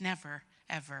he has never,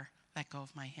 ever let go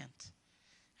of my hand.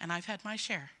 And I've had my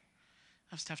share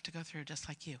of stuff to go through, just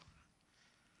like you.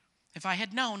 If I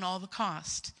had known all the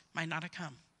cost, might not have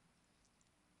come.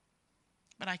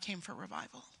 But I came for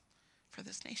revival for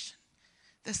this nation.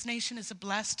 This nation is a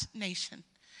blessed nation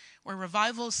where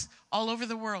revivals all over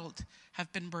the world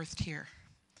have been birthed here.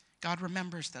 God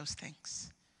remembers those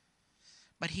things.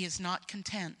 But he is not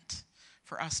content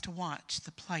for us to watch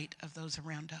the plight of those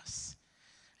around us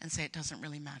and say it doesn't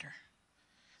really matter.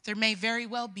 There may very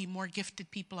well be more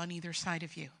gifted people on either side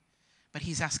of you, but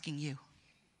he's asking you.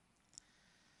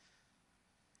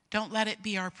 Don't let it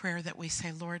be our prayer that we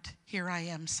say, Lord, here I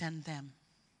am, send them.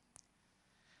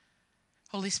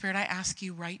 Holy Spirit, I ask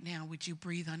you right now, would you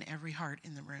breathe on every heart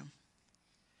in the room?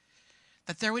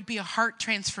 That there would be a heart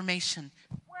transformation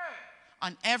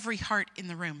on every heart in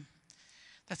the room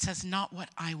that says, not what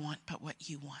I want, but what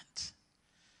you want.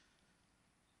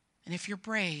 And if you're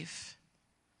brave,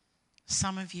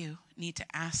 some of you need to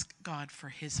ask God for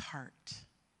his heart.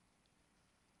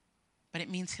 But it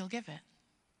means he'll give it.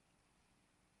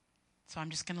 So I'm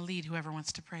just going to lead whoever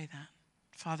wants to pray that.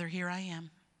 Father, here I am.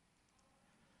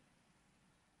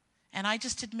 And I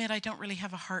just admit I don't really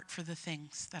have a heart for the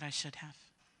things that I should have.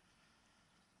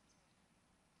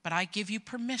 But I give you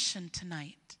permission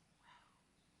tonight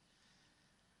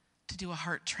to do a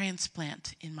heart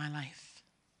transplant in my life.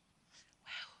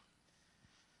 Wow.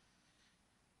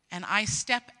 And I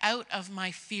step out of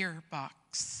my fear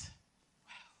box.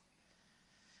 Wow.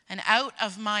 And out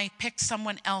of my pick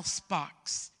someone else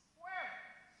box. Wow.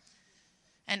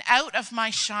 And out of my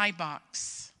shy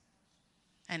box.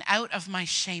 And out of my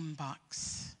shame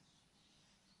box.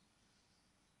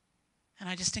 And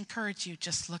I just encourage you,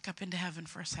 just look up into heaven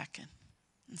for a second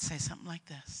and say something like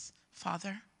this.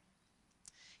 Father,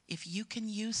 if you can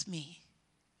use me,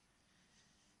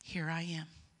 here I am.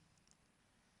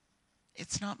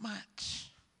 It's not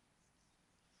much.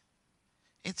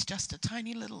 It's just a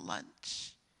tiny little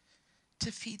lunch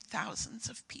to feed thousands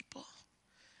of people,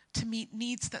 to meet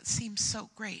needs that seem so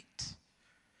great.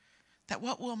 That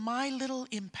what will my little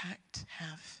impact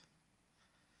have?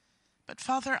 But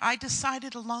Father, I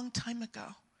decided a long time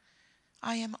ago,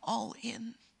 I am all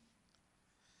in.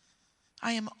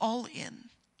 I am all in.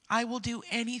 I will do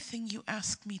anything you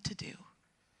ask me to do.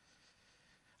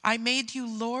 I made you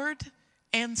Lord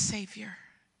and Savior.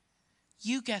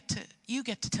 You get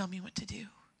to tell me what to do.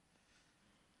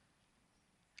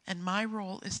 And my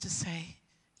role is to say,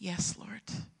 yes,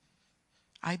 Lord,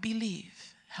 I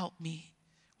believe, help me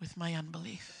with my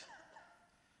unbelief.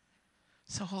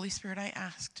 So Holy Spirit, I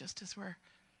ask, just as we're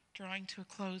drawing to a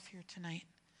close here tonight,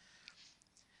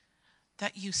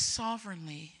 that you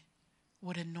sovereignly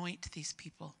would anoint these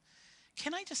people.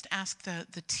 Can I just ask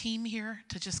the team here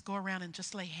to just go around and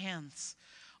just lay hands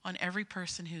on every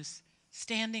person who's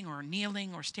standing or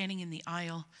kneeling or standing in the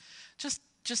aisle? Just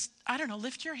I don't know,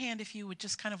 lift your hand if you would,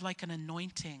 just kind of like an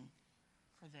anointing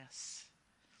for this.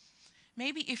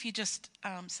 Maybe if you just,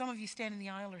 some of you stand in the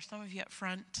aisle or some of you up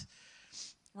front.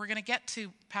 We're going to get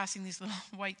to passing these little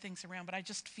white things around, but I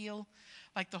just feel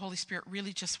like the Holy Spirit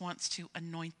really just wants to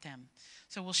anoint them.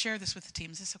 So we'll share this with the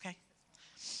team. Is this okay?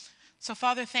 So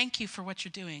Father, thank you for what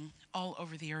you're doing all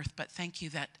over the earth, but thank you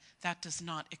that that does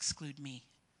not exclude me.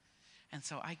 And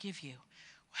so I give you,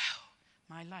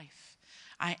 my life.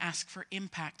 I ask for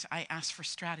impact. I ask for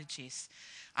strategies.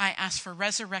 I ask for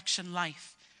resurrection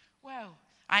life.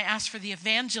 I ask for the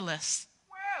evangelists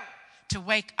to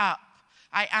wake up.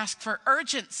 I ask for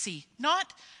urgency,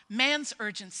 not man's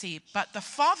urgency, but the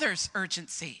Father's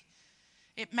urgency.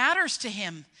 It matters to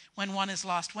him when one is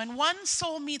lost. When one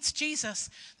soul meets Jesus,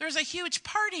 there's a huge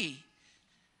party.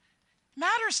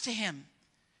 Matters to him.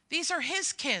 These are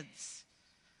his kids.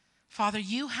 Father,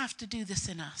 you have to do this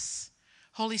in us.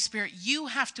 Holy Spirit, you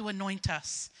have to anoint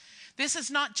us. This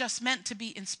is not just meant to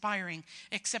be inspiring,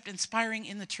 except inspiring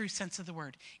in the true sense of the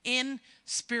word.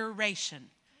 Inspiration.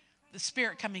 The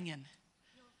Spirit coming in.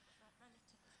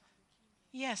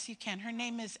 Yes, you can. Her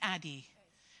name is Addie.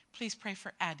 Please pray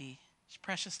for Addie, she's a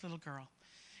precious little girl.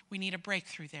 We need a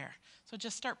breakthrough there. So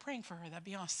just start praying for her. That'd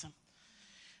be awesome.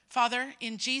 Father,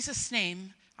 in Jesus'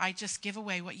 name, I just give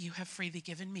away what you have freely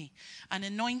given me. An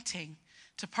anointing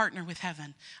to partner with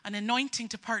heaven. An anointing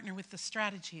to partner with the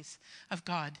strategies of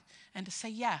God. And to say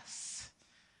yes.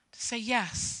 To say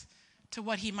yes to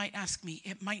what he might ask me.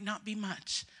 It might not be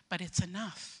much, but it's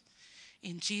enough.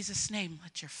 In Jesus' name,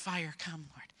 let your fire come,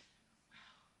 Lord.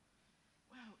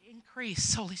 Wow.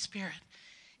 Increase, Holy Spirit.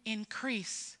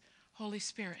 Increase, Holy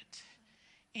Spirit.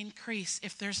 Increase.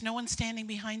 If there's no one standing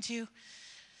behind you,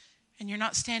 and you're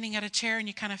not standing at a chair and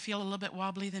you kind of feel a little bit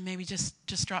wobbly, then maybe just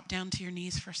drop down to your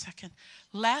knees for a second.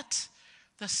 Let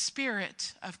the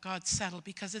Spirit of God settle,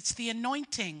 because it's the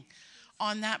anointing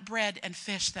on that bread and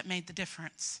fish that made the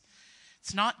difference.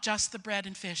 It's not just the bread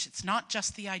and fish. It's not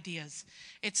just the ideas.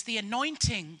 It's the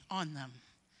anointing on them.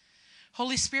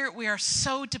 Holy Spirit, we are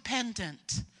so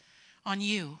dependent on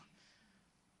you.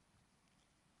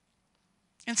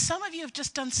 And some of you have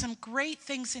just done some great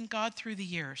things in God through the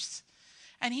years.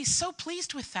 And he's so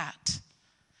pleased with that.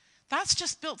 That's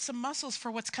just built some muscles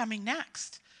for what's coming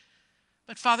next.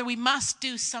 But Father, we must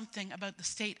do something about the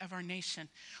state of our nation.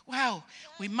 Wow,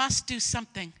 we must do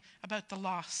something about the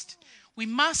lost. We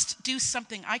must do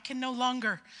something. I can no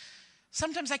longer,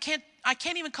 sometimes I can't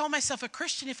even call myself a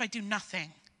Christian if I do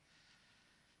nothing.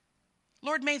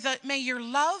 Lord, may your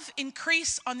love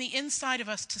increase on the inside of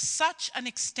us to such an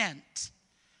extent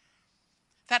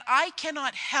that I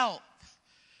cannot help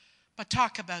but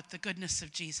talk about the goodness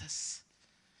of Jesus.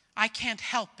 I can't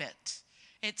help it.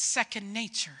 It's second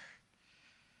nature.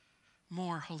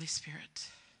 More Holy Spirit.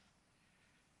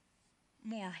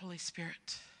 More Holy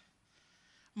Spirit.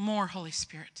 More Holy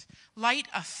Spirit. Light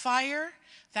a fire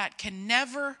that can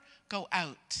never go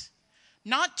out.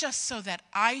 Not just so that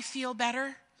I feel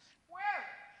better,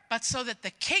 but so that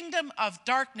the kingdom of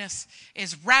darkness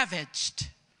is ravaged.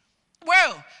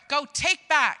 Whoa, go take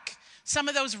back some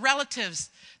of those relatives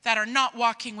that are not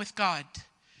walking with God.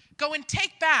 Go and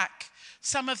take back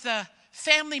some of the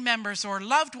family members or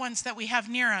loved ones that we have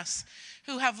near us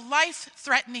who have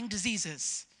life-threatening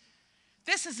diseases.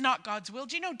 This is not God's will.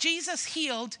 Do you know Jesus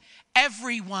healed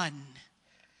everyone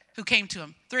who came to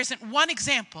him? There isn't one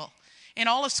example in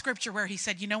all of Scripture where he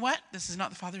said, you know what? This is not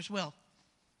the Father's will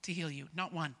to heal you.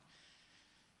 Not one.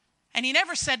 And he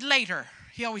never said later.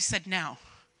 He always said now.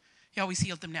 He always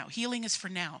healed them now. Healing is for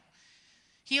now.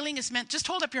 Healing is meant, just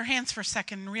hold up your hands for a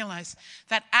second and realize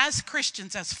that as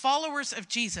Christians, as followers of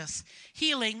Jesus,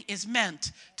 healing is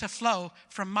meant to flow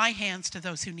from my hands to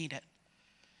those who need it.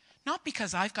 Not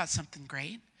because I've got something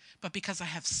great, but because I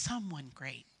have someone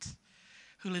great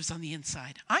who lives on the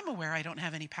inside. I'm aware I don't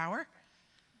have any power,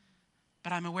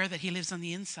 but I'm aware that he lives on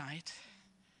the inside.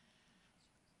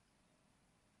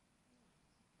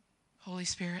 Holy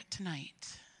Spirit,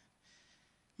 tonight,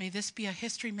 may this be a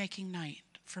history-making night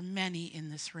for many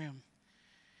in this room,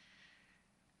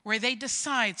 where they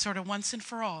decide sort of once and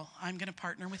for all, I'm going to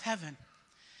partner with heaven.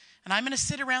 And I'm going to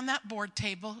sit around that board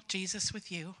table, Jesus with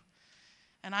you,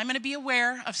 and I'm going to be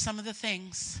aware of some of the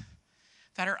things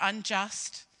that are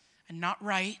unjust and not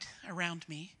right around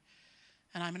me.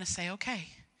 And I'm going to say, okay,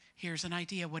 here's an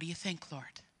idea. What do you think, Lord?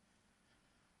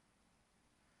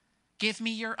 Give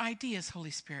me your ideas,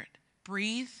 Holy Spirit.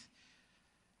 Breathe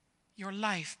your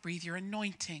life, breathe your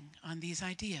anointing on these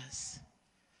ideas.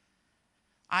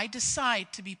 I decide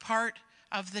to be part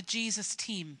of the Jesus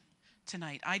team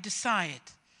tonight. I decide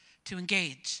to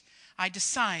engage. I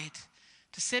decide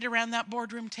to sit around that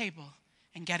boardroom table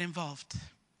and get involved.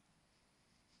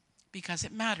 Because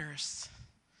it matters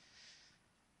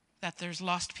that there's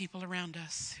lost people around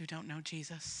us who don't know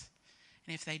Jesus.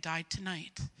 And if they died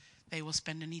tonight, they will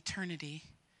spend an eternity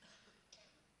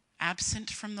absent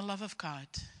from the love of God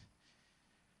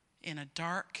in a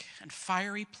dark and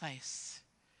fiery place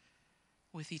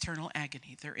with eternal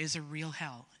agony. There is a real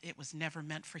hell. It was never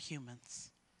meant for humans.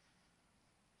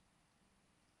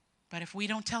 But if we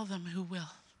don't tell them, who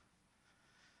will?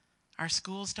 Our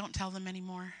schools don't tell them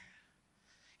anymore.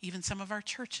 Even some of our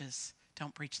churches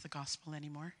don't preach the gospel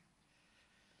anymore.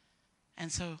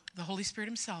 And so the Holy Spirit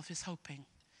himself is hoping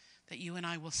that you and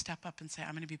I will step up and say,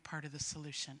 I'm going to be part of the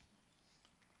solution.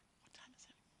 What time is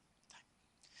it?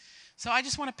 So I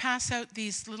just want to pass out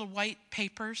these little white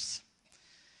papers.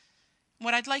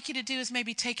 What I'd like you to do is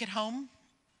maybe take it home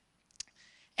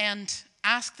and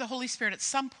ask the Holy Spirit at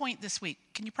some point this week.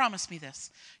 Can you promise me this?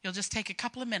 You'll just take a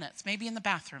couple of minutes, maybe in the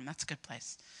bathroom. That's a good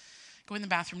place. Go in the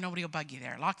bathroom. Nobody will bug you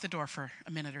there. Lock the door for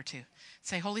a minute or two.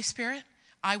 Say, Holy Spirit,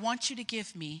 I want you to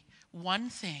give me one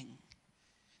thing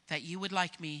that you would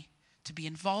like me to be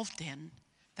involved in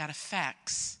that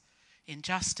affects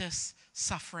injustice,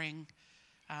 suffering,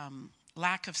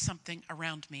 lack of something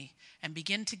around me, and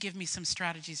begin to give me some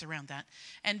strategies around that.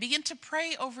 And begin to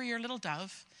pray over your little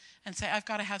dove and say, I've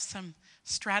got to have some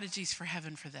strategies for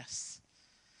heaven for this.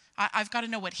 I've got to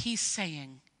know what he's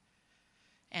saying.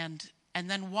 And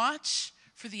then watch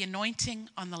for the anointing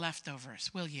on the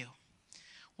leftovers, will you?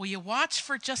 Will you watch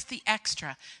for just the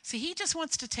extra? See, he just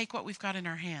wants to take what we've got in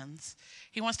our hands.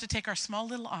 He wants to take our small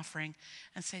little offering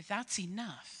and say, that's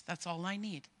enough. That's all I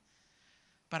need.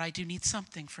 But I do need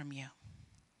something from you.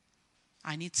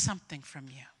 I need something from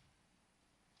you.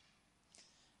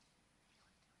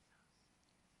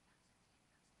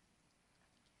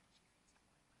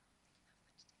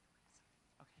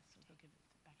 Okay, so go give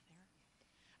it back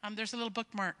there. There's a little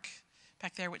bookmark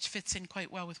back there which fits in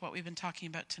quite well with what we've been talking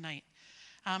about tonight.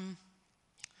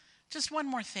 Just one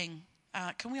more thing.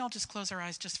 Can we all just close our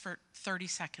eyes just for 30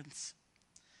 seconds?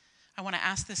 I want to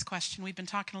ask this question. We've been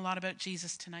talking a lot about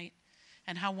Jesus tonight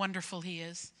and how wonderful he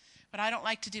is. But I don't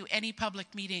like to do any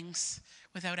public meetings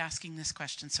without asking this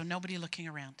question, so nobody looking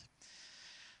around.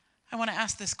 I want to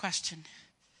ask this question.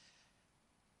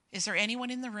 Is there anyone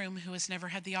in the room who has never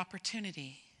had the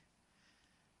opportunity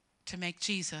to make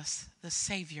Jesus the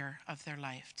Savior of their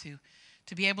life, to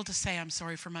be able to say, I'm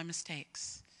sorry for my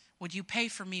mistakes? Would you pay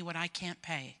for me what I can't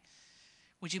pay?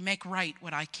 Would you make right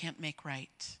what I can't make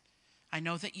right? I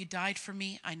know that you died for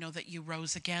me. I know that you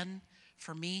rose again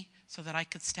for me so that I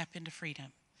could step into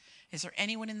freedom. Is there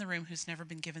anyone in the room who's never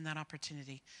been given that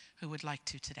opportunity who would like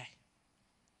to today?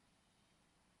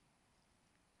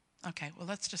 Okay, well,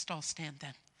 let's just all stand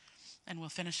then. And we'll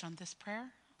finish on this prayer.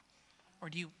 Or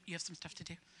do you have some stuff to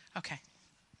do? Okay.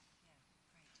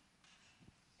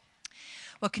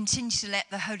 Well, continue to let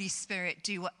the Holy Spirit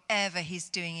do whatever he's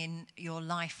doing in your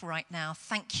life right now.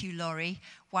 Thank you, Laurie.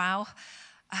 Wow.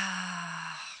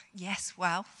 Yes,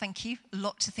 wow, thank you. A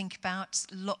lot to think about,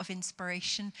 a lot of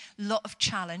inspiration, a lot of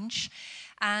challenge.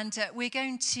 And we're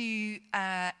going to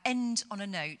end on a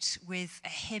note with a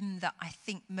hymn that I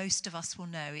think most of us will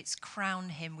know. It's Crown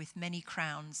Him with Many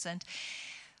Crowns. And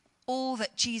all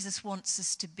that Jesus wants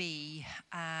us to be,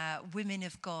 women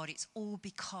of God, it's all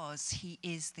because he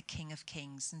is the King of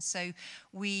Kings. And so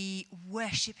we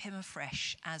worship him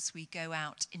afresh as we go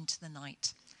out into the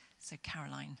night. So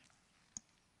Caroline.